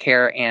 cancer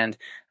care, and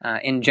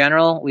in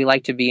general, we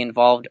like to be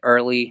involved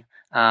early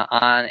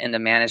on in the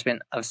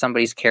management of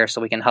somebody's care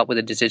so we can help with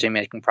the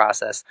decision-making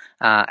process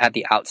at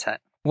the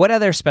outset. What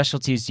other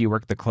specialties do you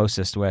work the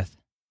closest with?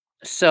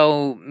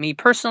 So me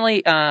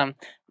personally,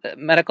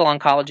 medical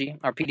oncology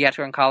or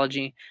pediatric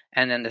oncology,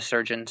 and then the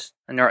surgeons,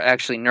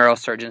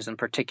 neurosurgeons in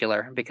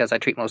particular, because I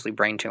treat mostly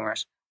brain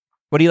tumors.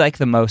 What do you like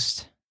the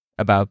most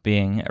about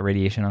being a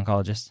radiation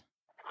oncologist?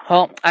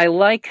 Well, I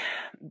like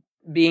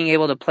being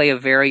able to play a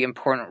very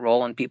important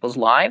role in people's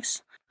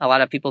lives. A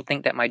lot of people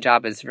think that my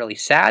job is really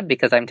sad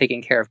because I'm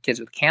taking care of kids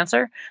with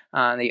cancer.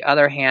 On the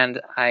other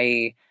hand,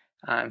 I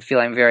I feel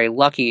I'm very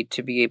lucky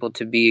to be able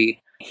to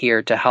be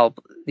here to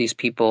help these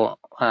people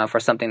for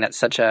something that's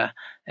such an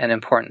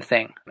important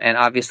thing. And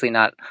obviously,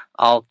 not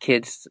all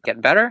kids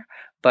get better,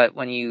 but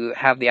when you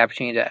have the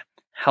opportunity to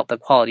help the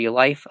quality of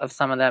life of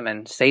some of them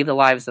and save the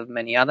lives of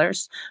many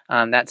others,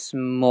 that's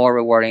more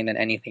rewarding than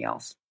anything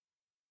else.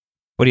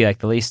 What do you like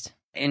the least?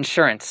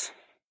 Insurance.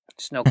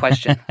 There's no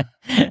question.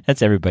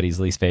 That's everybody's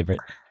least favorite.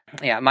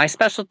 Yeah, my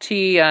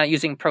specialty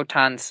using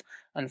protons,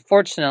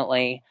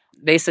 unfortunately,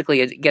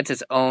 basically it gets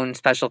its own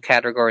special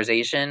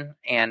categorization,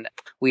 and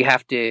we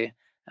have to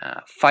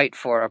fight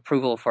for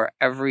approval for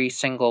every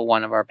single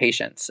one of our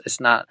patients. It's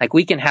not like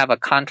we can have a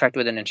contract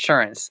with an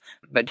insurance,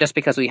 but just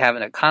because we have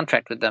a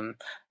contract with them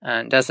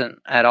doesn't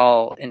at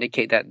all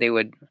indicate that they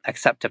would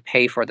accept to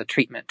pay for the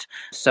treatment.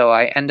 So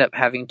I end up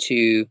having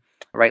to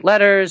write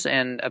letters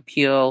and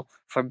appeal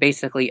for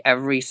basically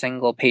every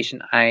single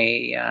patient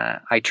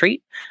I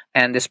treat,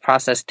 and this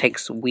process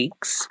takes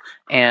weeks.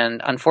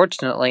 And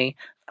unfortunately,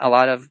 a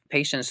lot of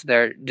patients,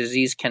 their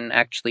disease can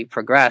actually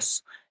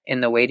progress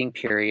in the waiting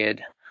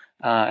period.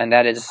 And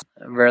that is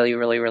really,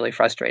 really, really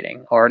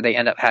frustrating. Or they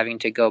end up having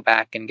to go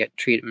back and get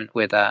treatment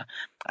with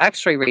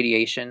X-ray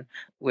radiation,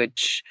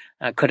 which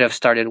could have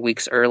started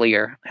weeks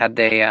earlier had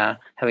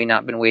we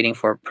not been waiting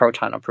for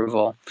proton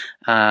approval.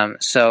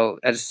 So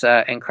it's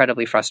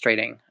incredibly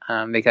frustrating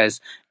because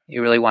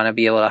you really want to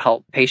be able to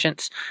help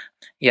patients.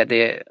 Yet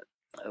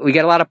we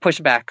get a lot of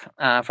pushback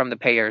from the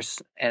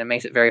payers, and it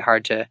makes it very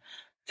hard to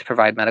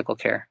provide medical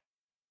care.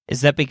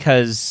 Is that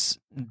because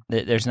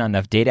there's not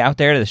enough data out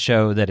there to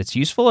show that it's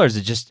useful, or is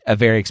it just a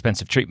very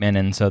expensive treatment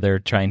and so they're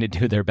trying to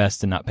do their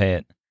best to not pay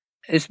it?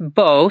 It's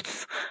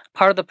both.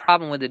 Part of the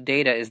problem with the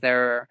data is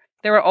there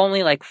were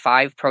only like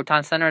 5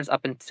 proton centers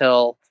up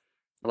until,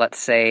 let's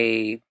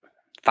say,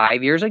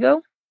 5 years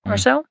ago or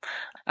so.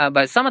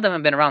 But some of them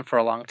have been around for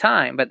a long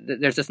time, but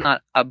there's just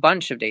not a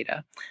bunch of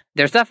data.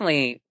 There's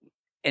definitely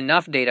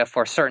enough data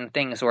for certain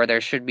things where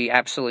there should be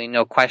absolutely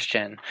no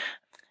question,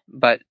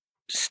 but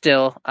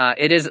still,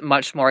 it is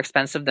much more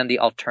expensive than the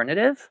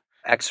alternative,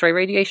 X-ray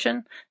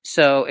radiation.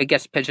 So it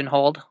gets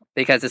pigeonholed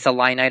because it's a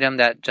line item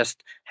that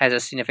just has a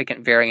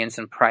significant variance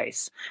in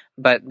price.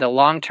 But the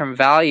long-term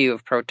value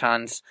of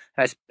protons,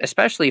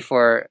 especially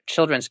for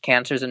children's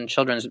cancers and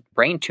children's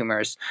brain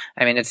tumors,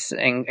 I mean, it's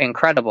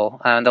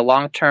incredible. The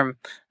long-term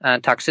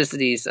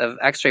toxicities of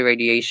X-ray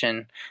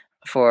radiation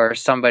for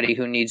somebody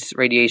who needs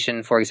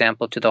radiation, for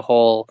example, to the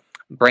whole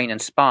brain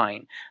and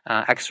spine.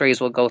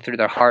 X-rays will go through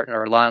their heart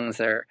or lungs,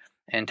 their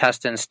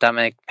intestines,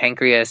 stomach,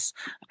 pancreas,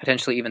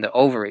 potentially even the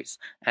ovaries.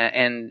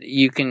 And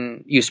you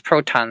can use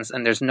protons,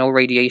 and there's no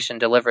radiation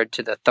delivered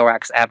to the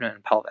thorax, abdomen,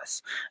 and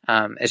pelvis.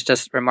 It's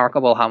just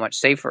remarkable how much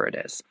safer it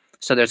is.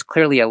 So there's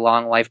clearly a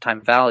long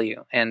lifetime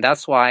value. And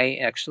that's why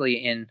actually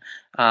in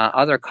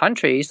other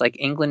countries, like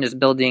England is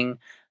building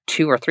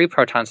 2 or 3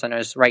 proton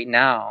centers right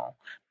now,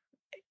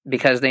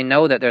 because they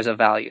know that there's a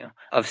value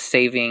of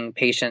saving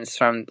patients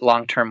from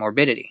long-term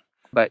morbidity.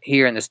 But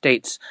here in the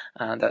States,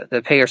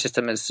 the payer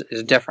system is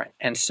different.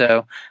 And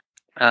so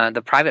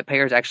the private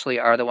payers actually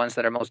are the ones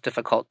that are most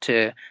difficult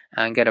to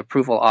get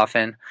approval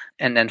often.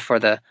 And then for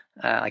the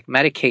like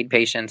Medicaid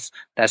patients,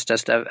 that's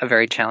just a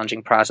very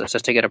challenging process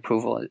just to get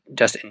approval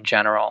just in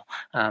general.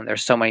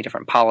 There's so many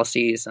different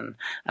policies.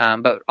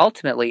 But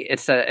ultimately,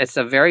 it's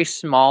a very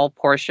small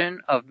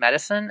portion of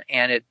medicine,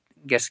 and it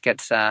just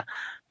gets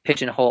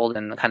pigeonholed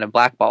and kind of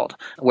blackballed.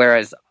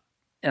 Whereas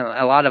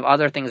a lot of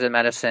other things in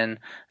medicine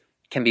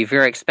can be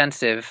very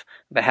expensive,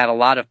 but have a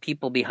lot of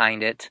people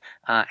behind it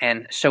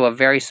and show a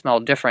very small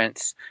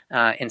difference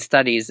in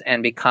studies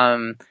and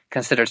become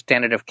considered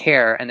standard of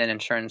care, and then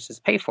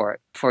insurances pay for it.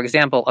 For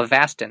example,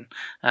 Avastin.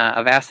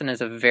 Avastin is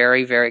a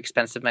very, very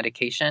expensive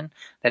medication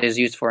that is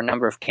used for a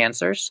number of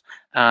cancers,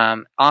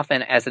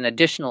 often as an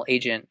additional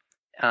agent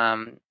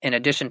in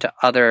addition to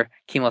other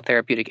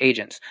chemotherapeutic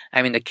agents.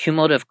 I mean, the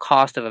cumulative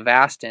cost of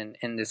Avastin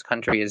in this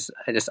country is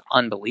just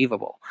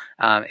unbelievable.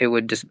 It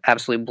would just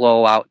absolutely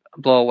blow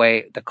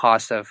away the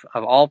cost of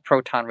all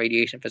proton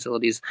radiation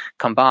facilities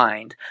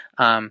combined.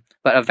 But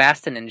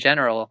Avastin in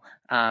general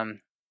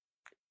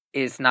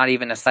is not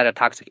even a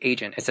cytotoxic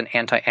agent. It's an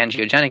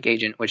anti-angiogenic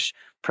agent, which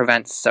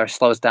prevents or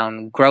slows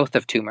down growth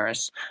of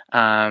tumors.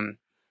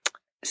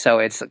 So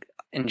it's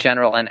in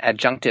general an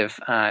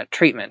adjunctive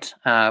treatment,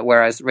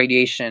 whereas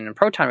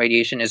proton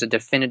radiation is a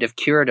definitive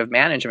curative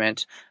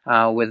management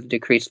with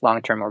decreased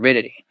long-term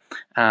morbidity.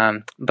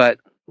 But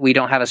we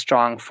don't have a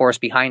strong force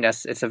behind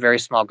us. It's a very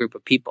small group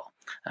of people.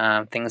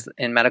 Things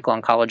in medical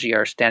oncology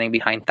are standing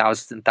behind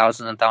thousands and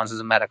thousands and thousands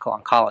of medical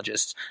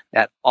oncologists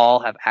that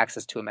all have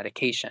access to a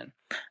medication.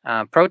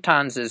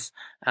 Protons is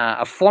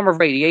a form of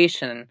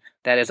radiation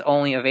that is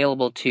only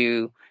available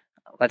to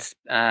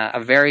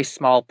a very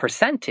small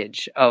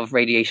percentage of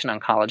radiation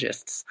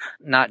oncologists,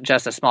 not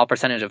just a small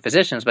percentage of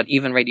physicians, but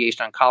even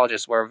radiation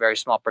oncologists were a very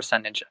small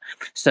percentage.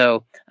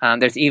 So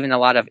there's even a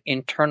lot of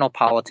internal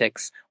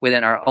politics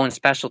within our own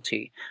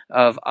specialty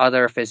of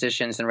other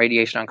physicians in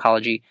radiation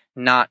oncology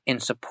not in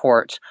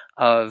support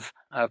of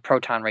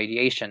proton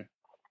radiation,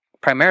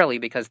 primarily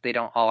because they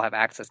don't all have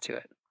access to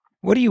it.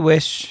 What do you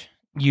wish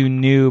you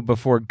knew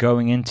before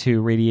going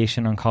into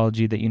radiation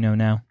oncology that you know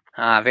now?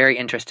 Very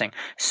interesting.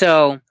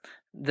 So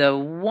the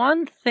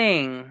one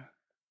thing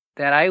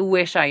that I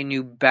wish I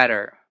knew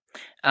better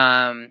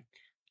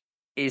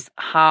is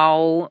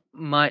how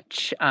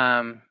much,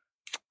 how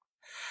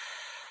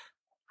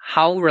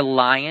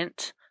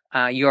reliant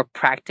your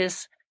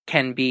practice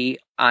can be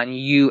on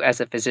you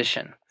as a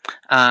physician.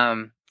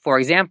 For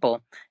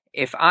example,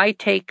 if I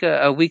take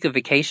a week of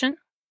vacation,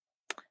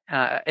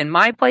 in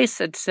my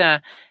place, it's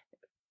a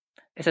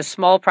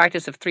small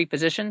practice of 3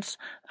 physicians,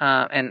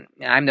 and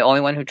I'm the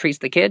only one who treats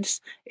the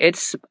kids.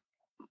 It's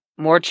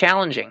more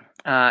challenging.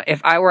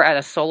 If I were at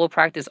a solo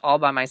practice all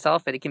by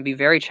myself, it can be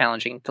very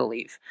challenging to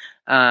leave.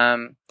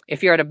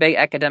 If you're at a big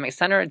academic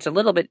center, it's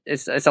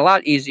a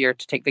lot easier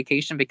to take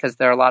vacation because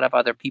there are a lot of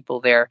other people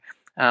there,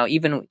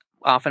 even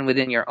often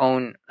within your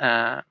own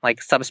like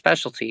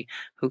subspecialty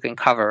who can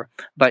cover.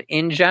 But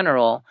in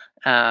general,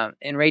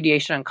 in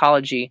radiation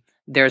oncology,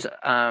 there's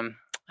a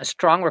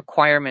strong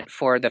requirement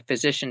for the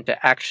physician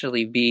to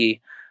actually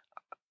be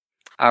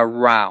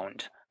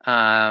around.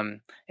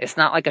 It's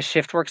not like a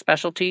shift work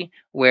specialty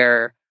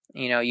where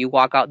you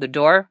walk out the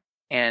door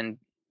and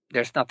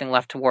there's nothing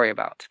left to worry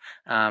about.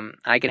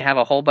 I can have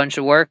a whole bunch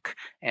of work,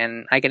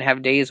 and I can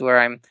have days where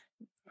I'm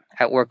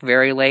at work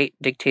very late,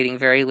 dictating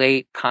very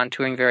late,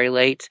 contouring very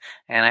late,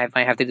 and I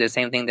might have to do the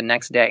same thing the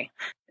next day.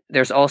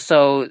 There's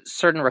also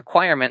certain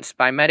requirements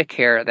by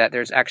Medicare that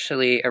there's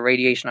actually a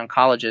radiation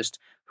oncologist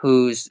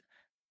who's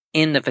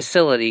in the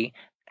facility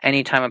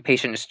anytime a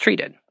patient is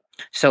treated.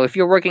 So if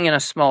you're working in a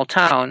small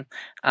town,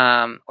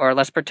 or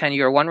let's pretend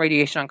you're one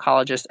radiation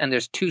oncologist and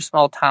there's 2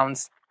 small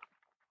towns,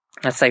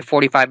 let's say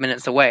 45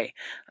 minutes away,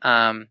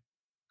 a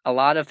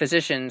lot of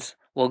physicians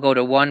will go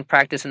to one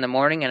practice in the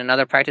morning and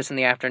another practice in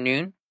the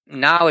afternoon.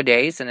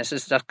 Nowadays, and this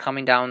is just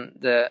coming down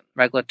the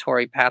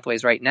regulatory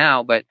pathways right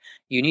now, but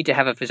you need to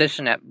have a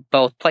physician at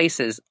both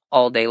places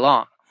all day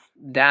long.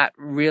 That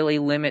really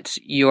limits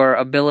your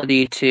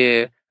ability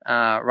to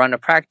run a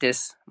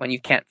practice when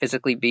you can't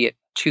physically be at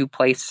 2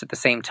 places at the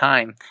same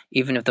time,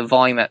 even if the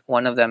volume at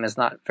one of them is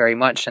not very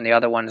much and the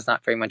other one is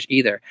not very much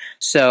either.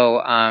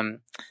 So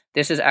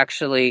this is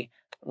actually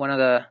one of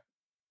the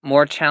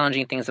more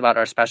challenging things about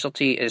our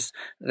specialty, is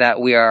that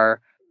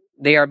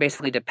they are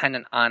basically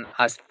dependent on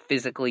us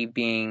physically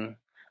being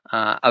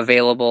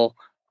available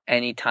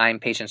anytime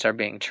patients are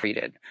being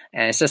treated.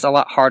 And it's just a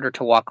lot harder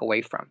to walk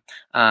away from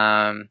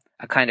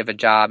a kind of a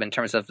job in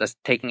terms of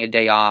just taking a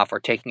day off or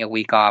taking a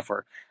week off,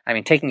 or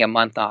taking a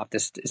month off.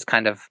 This is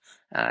kind of,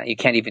 you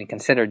can't even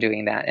consider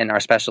doing that in our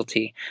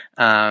specialty,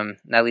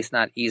 at least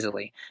not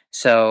easily.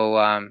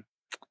 So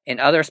in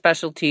other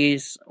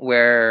specialties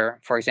where,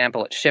 for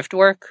example, it's shift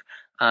work,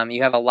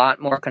 you have a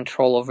lot more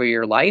control over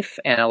your life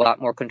and a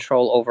lot more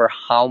control over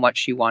how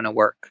much you want to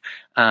work.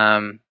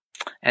 And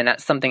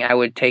that's something I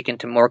would take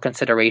into more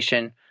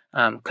consideration.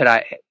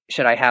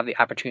 Should I have the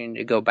opportunity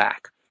to go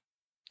back?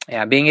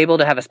 Yeah, being able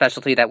to have a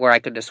specialty where I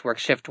could just work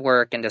shift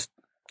work and just,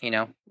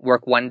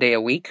 work 1 day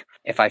a week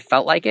if I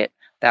felt like it,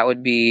 that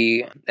would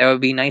be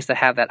nice to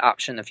have that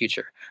option in the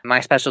future.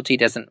 My specialty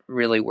doesn't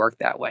really work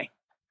that way.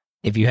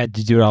 If you had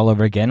to do it all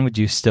over again, would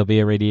you still be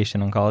a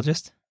radiation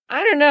oncologist?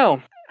 I don't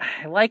know.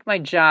 I like my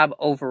job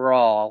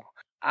overall.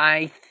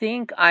 I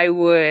think I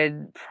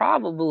would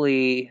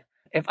probably,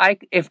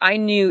 if I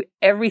knew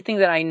everything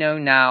that I know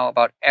now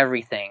about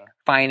everything,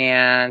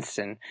 finance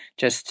and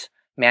just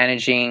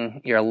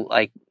managing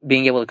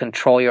being able to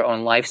control your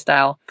own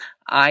lifestyle,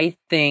 I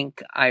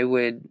think I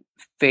would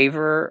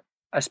favor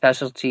a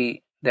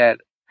specialty that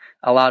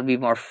allowed me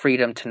more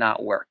freedom to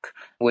not work,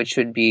 which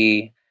would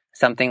be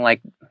something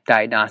like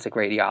diagnostic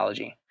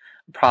radiology.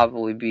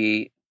 Probably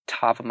be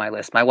top of my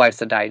list. My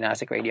wife's a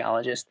diagnostic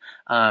radiologist,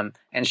 and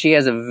she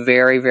has a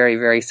very, very,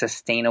 very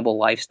sustainable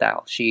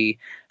lifestyle. She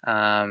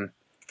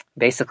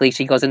basically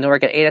she goes into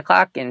work at 8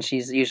 o'clock, and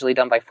she's usually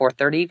done by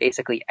 4:30,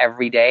 basically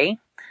every day.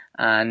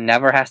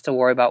 Never has to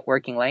worry about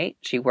working late.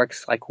 She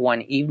works like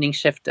one evening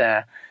shift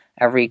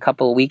every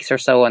couple of weeks or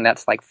so, and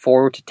that's like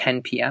 4 to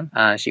 10 p.m.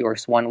 She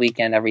works one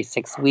weekend every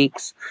 6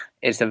 weeks.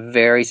 It's a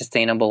very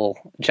sustainable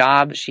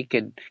job. She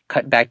could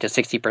cut back to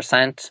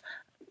 60%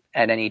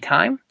 at any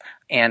time.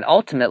 And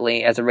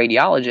ultimately, as a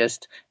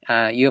radiologist,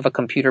 you have a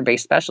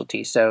computer-based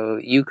specialty. So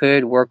you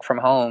could work from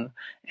home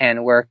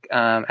and work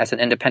as an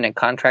independent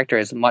contractor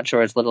as much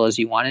or as little as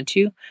you wanted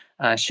to,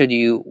 should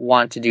you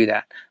want to do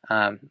that.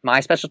 My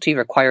specialty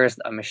requires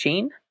a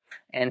machine,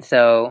 and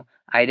so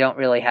I don't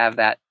really have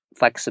that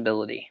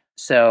flexibility.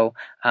 So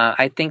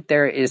I think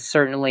there is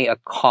certainly a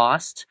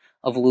cost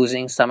of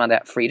losing some of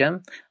that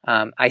freedom.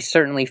 I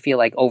certainly feel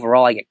like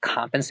overall I get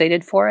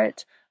compensated for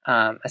it,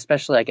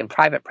 especially like in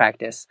private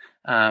practice.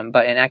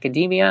 But in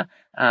academia,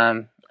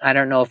 I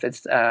don't know if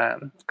it's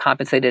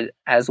compensated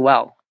as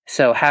well.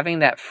 So having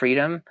that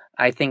freedom,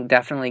 I think,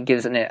 definitely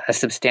gives it a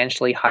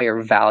substantially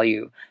higher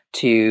value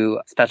to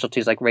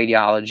specialties like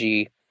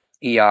radiology,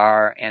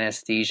 ER,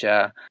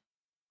 anesthesia.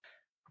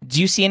 Do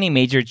you see any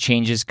major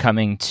changes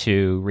coming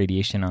to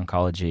radiation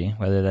oncology,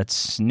 whether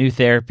that's new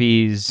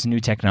therapies, new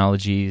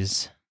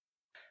technologies?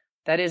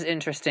 That is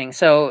interesting.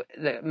 So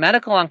the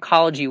medical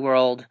oncology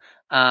world,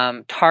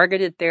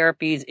 targeted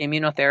therapies,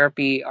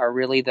 immunotherapy are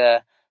really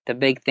the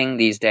big thing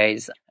these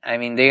days. I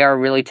mean, they are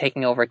really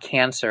taking over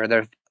cancer.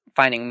 They're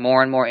finding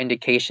more and more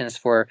indications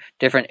for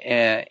different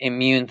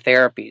immune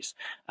therapies.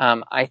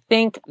 I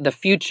think the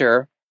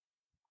future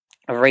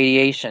of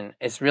radiation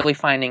is really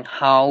finding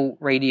how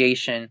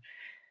radiation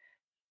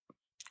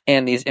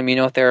and these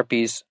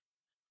immunotherapies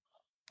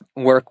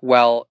work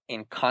well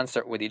in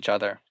concert with each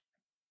other.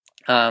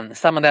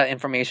 Some of that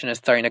information is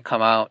starting to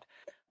come out,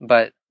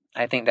 but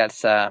I think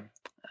that's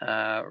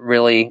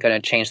really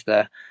going to change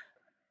the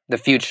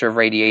future of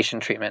radiation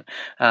treatment.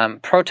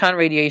 Proton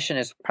radiation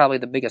is probably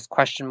the biggest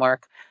question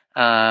mark.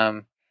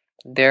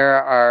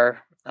 There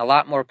are a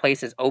lot more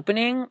places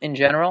opening in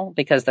general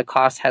because the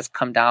cost has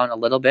come down a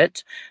little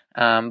bit,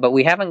 but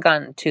we haven't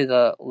gotten to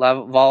the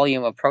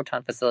volume of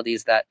proton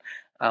facilities that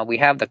we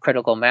have the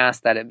critical mass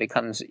that it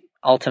becomes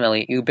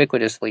ultimately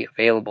ubiquitously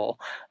available.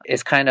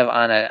 It's kind of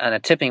on a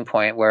tipping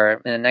point where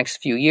in the next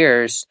few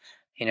years,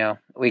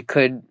 we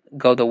could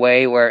go the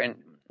way where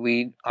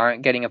we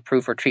aren't getting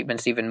approved for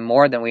treatments even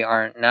more than we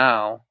are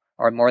now,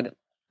 or more than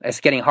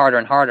it's getting harder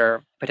and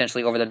harder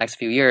potentially over the next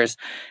few years.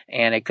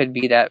 And it could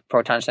be that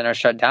proton centers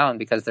shut down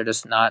because they're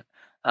just not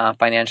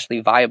financially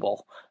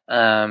viable.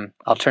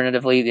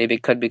 Alternatively, they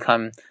could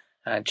become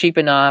cheap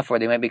enough, or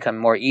they might become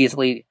more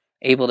easily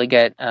able to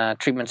get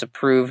treatments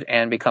approved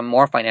and become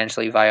more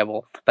financially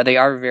viable. But they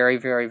are very,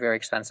 very, very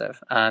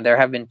expensive. There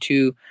have been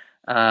two.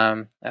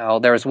 There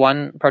was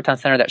one proton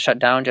center that shut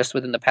down just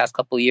within the past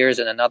couple of years,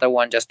 and another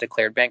one just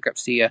declared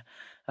bankruptcy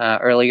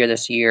earlier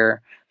this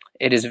year.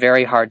 It is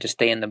very hard to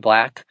stay in the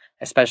black,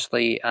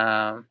 especially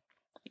at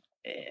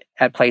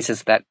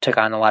places that took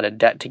on a lot of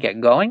debt to get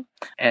going,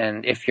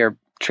 and if your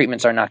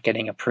treatments are not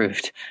getting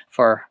approved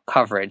for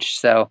coverage.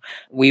 So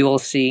we will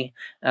see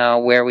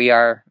where we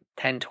are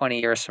 10, 20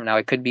 years from now.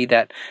 It could be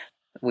that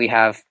we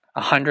have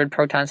 100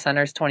 proton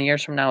centers 20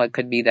 years from now. It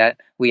could be that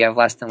we have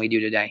less than we do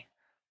today.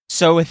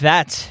 So with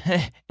that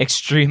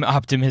extreme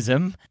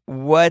optimism,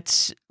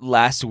 what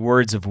last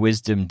words of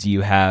wisdom do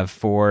you have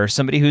for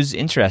somebody who's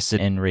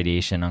interested in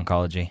radiation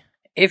oncology?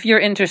 If you're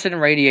interested in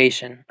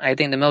radiation, I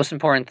think the most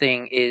important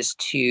thing is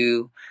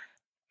to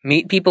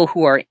meet people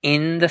who are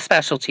in the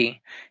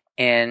specialty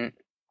and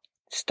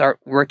start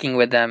working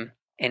with them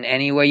in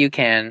any way you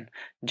can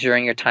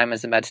during your time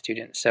as a med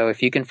student. So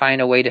if you can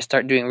find a way to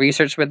start doing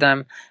research with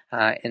them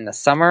in the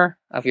summer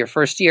of your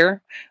first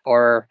year,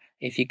 or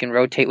if you can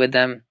rotate with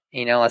them,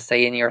 let's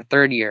say in your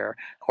third year,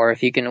 or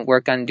if you can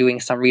work on doing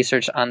some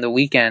research on the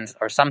weekends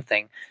or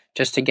something,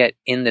 just to get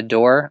in the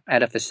door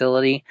at a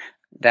facility,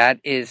 that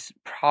is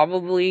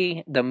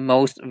probably the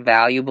most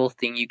valuable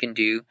thing you can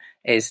do,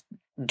 is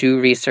do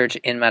research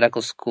in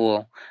medical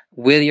school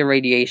with your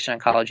radiation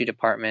oncology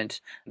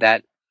department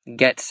that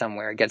gets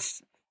somewhere,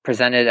 gets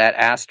presented at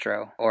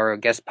Astro, or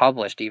gets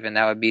published even.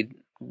 That would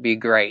be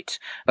great.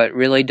 But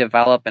really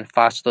develop and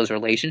foster those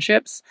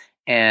relationships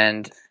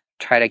and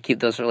try to keep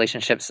those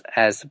relationships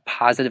as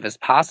positive as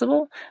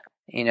possible.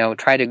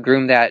 Try to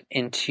groom that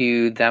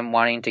into them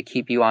wanting to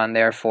keep you on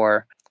there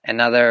for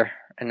another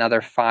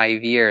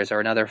 5 years or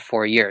another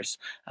 4 years.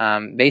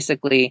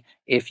 Basically,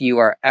 if you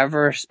are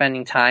ever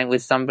spending time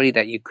with somebody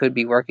that you could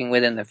be working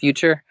with in the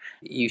future,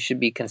 you should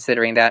be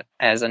considering that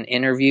as an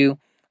interview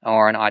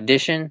or an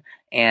audition.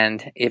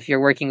 And if you're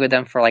working with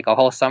them for like a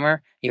whole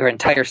summer, your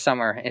entire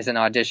summer is an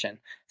audition.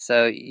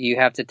 So you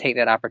have to take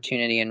that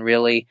opportunity and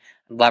really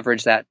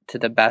leverage that to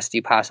the best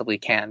you possibly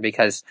can,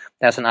 because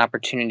that's an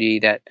opportunity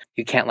that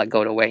you can't let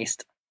go to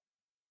waste.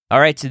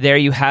 All right, so there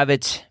you have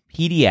it.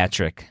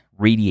 Pediatric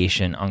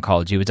radiation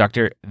oncology with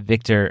Dr.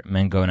 Victor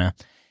Mangona.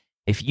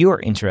 If you are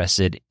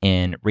interested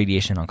in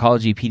radiation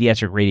oncology,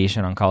 pediatric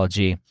radiation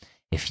oncology,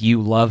 if you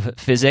love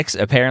physics,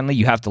 apparently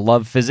you have to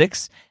love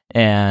physics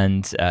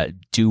and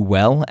do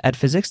well at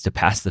physics to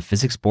pass the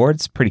physics board.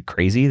 It's pretty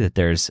crazy that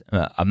there's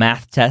a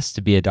math test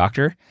to be a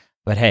doctor,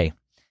 but hey,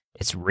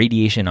 it's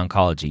radiation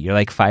oncology. You're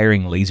like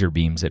firing laser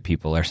beams at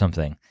people or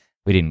something.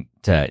 We didn't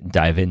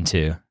dive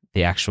into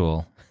the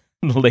actual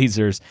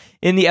lasers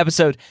in the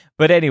episode,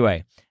 but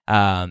anyway,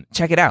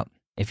 check it out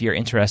if you're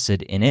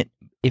interested in it.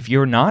 If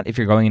you're not, if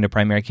you're going into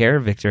primary care,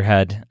 Victor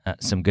had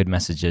some good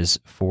messages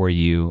for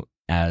you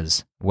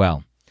as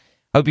well.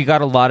 Hope you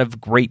got a lot of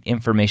great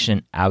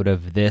information out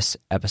of this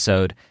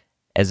episode.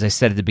 As I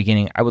said at the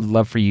beginning, I would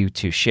love for you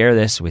to share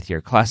this with your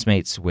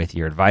classmates, with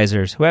your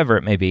advisors, whoever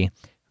it may be,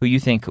 who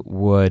you think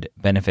would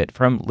benefit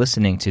from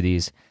listening to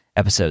these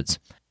episodes.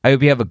 I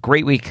hope you have a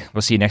great week.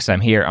 We'll see you next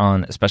time here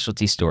on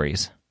Specialty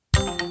Stories.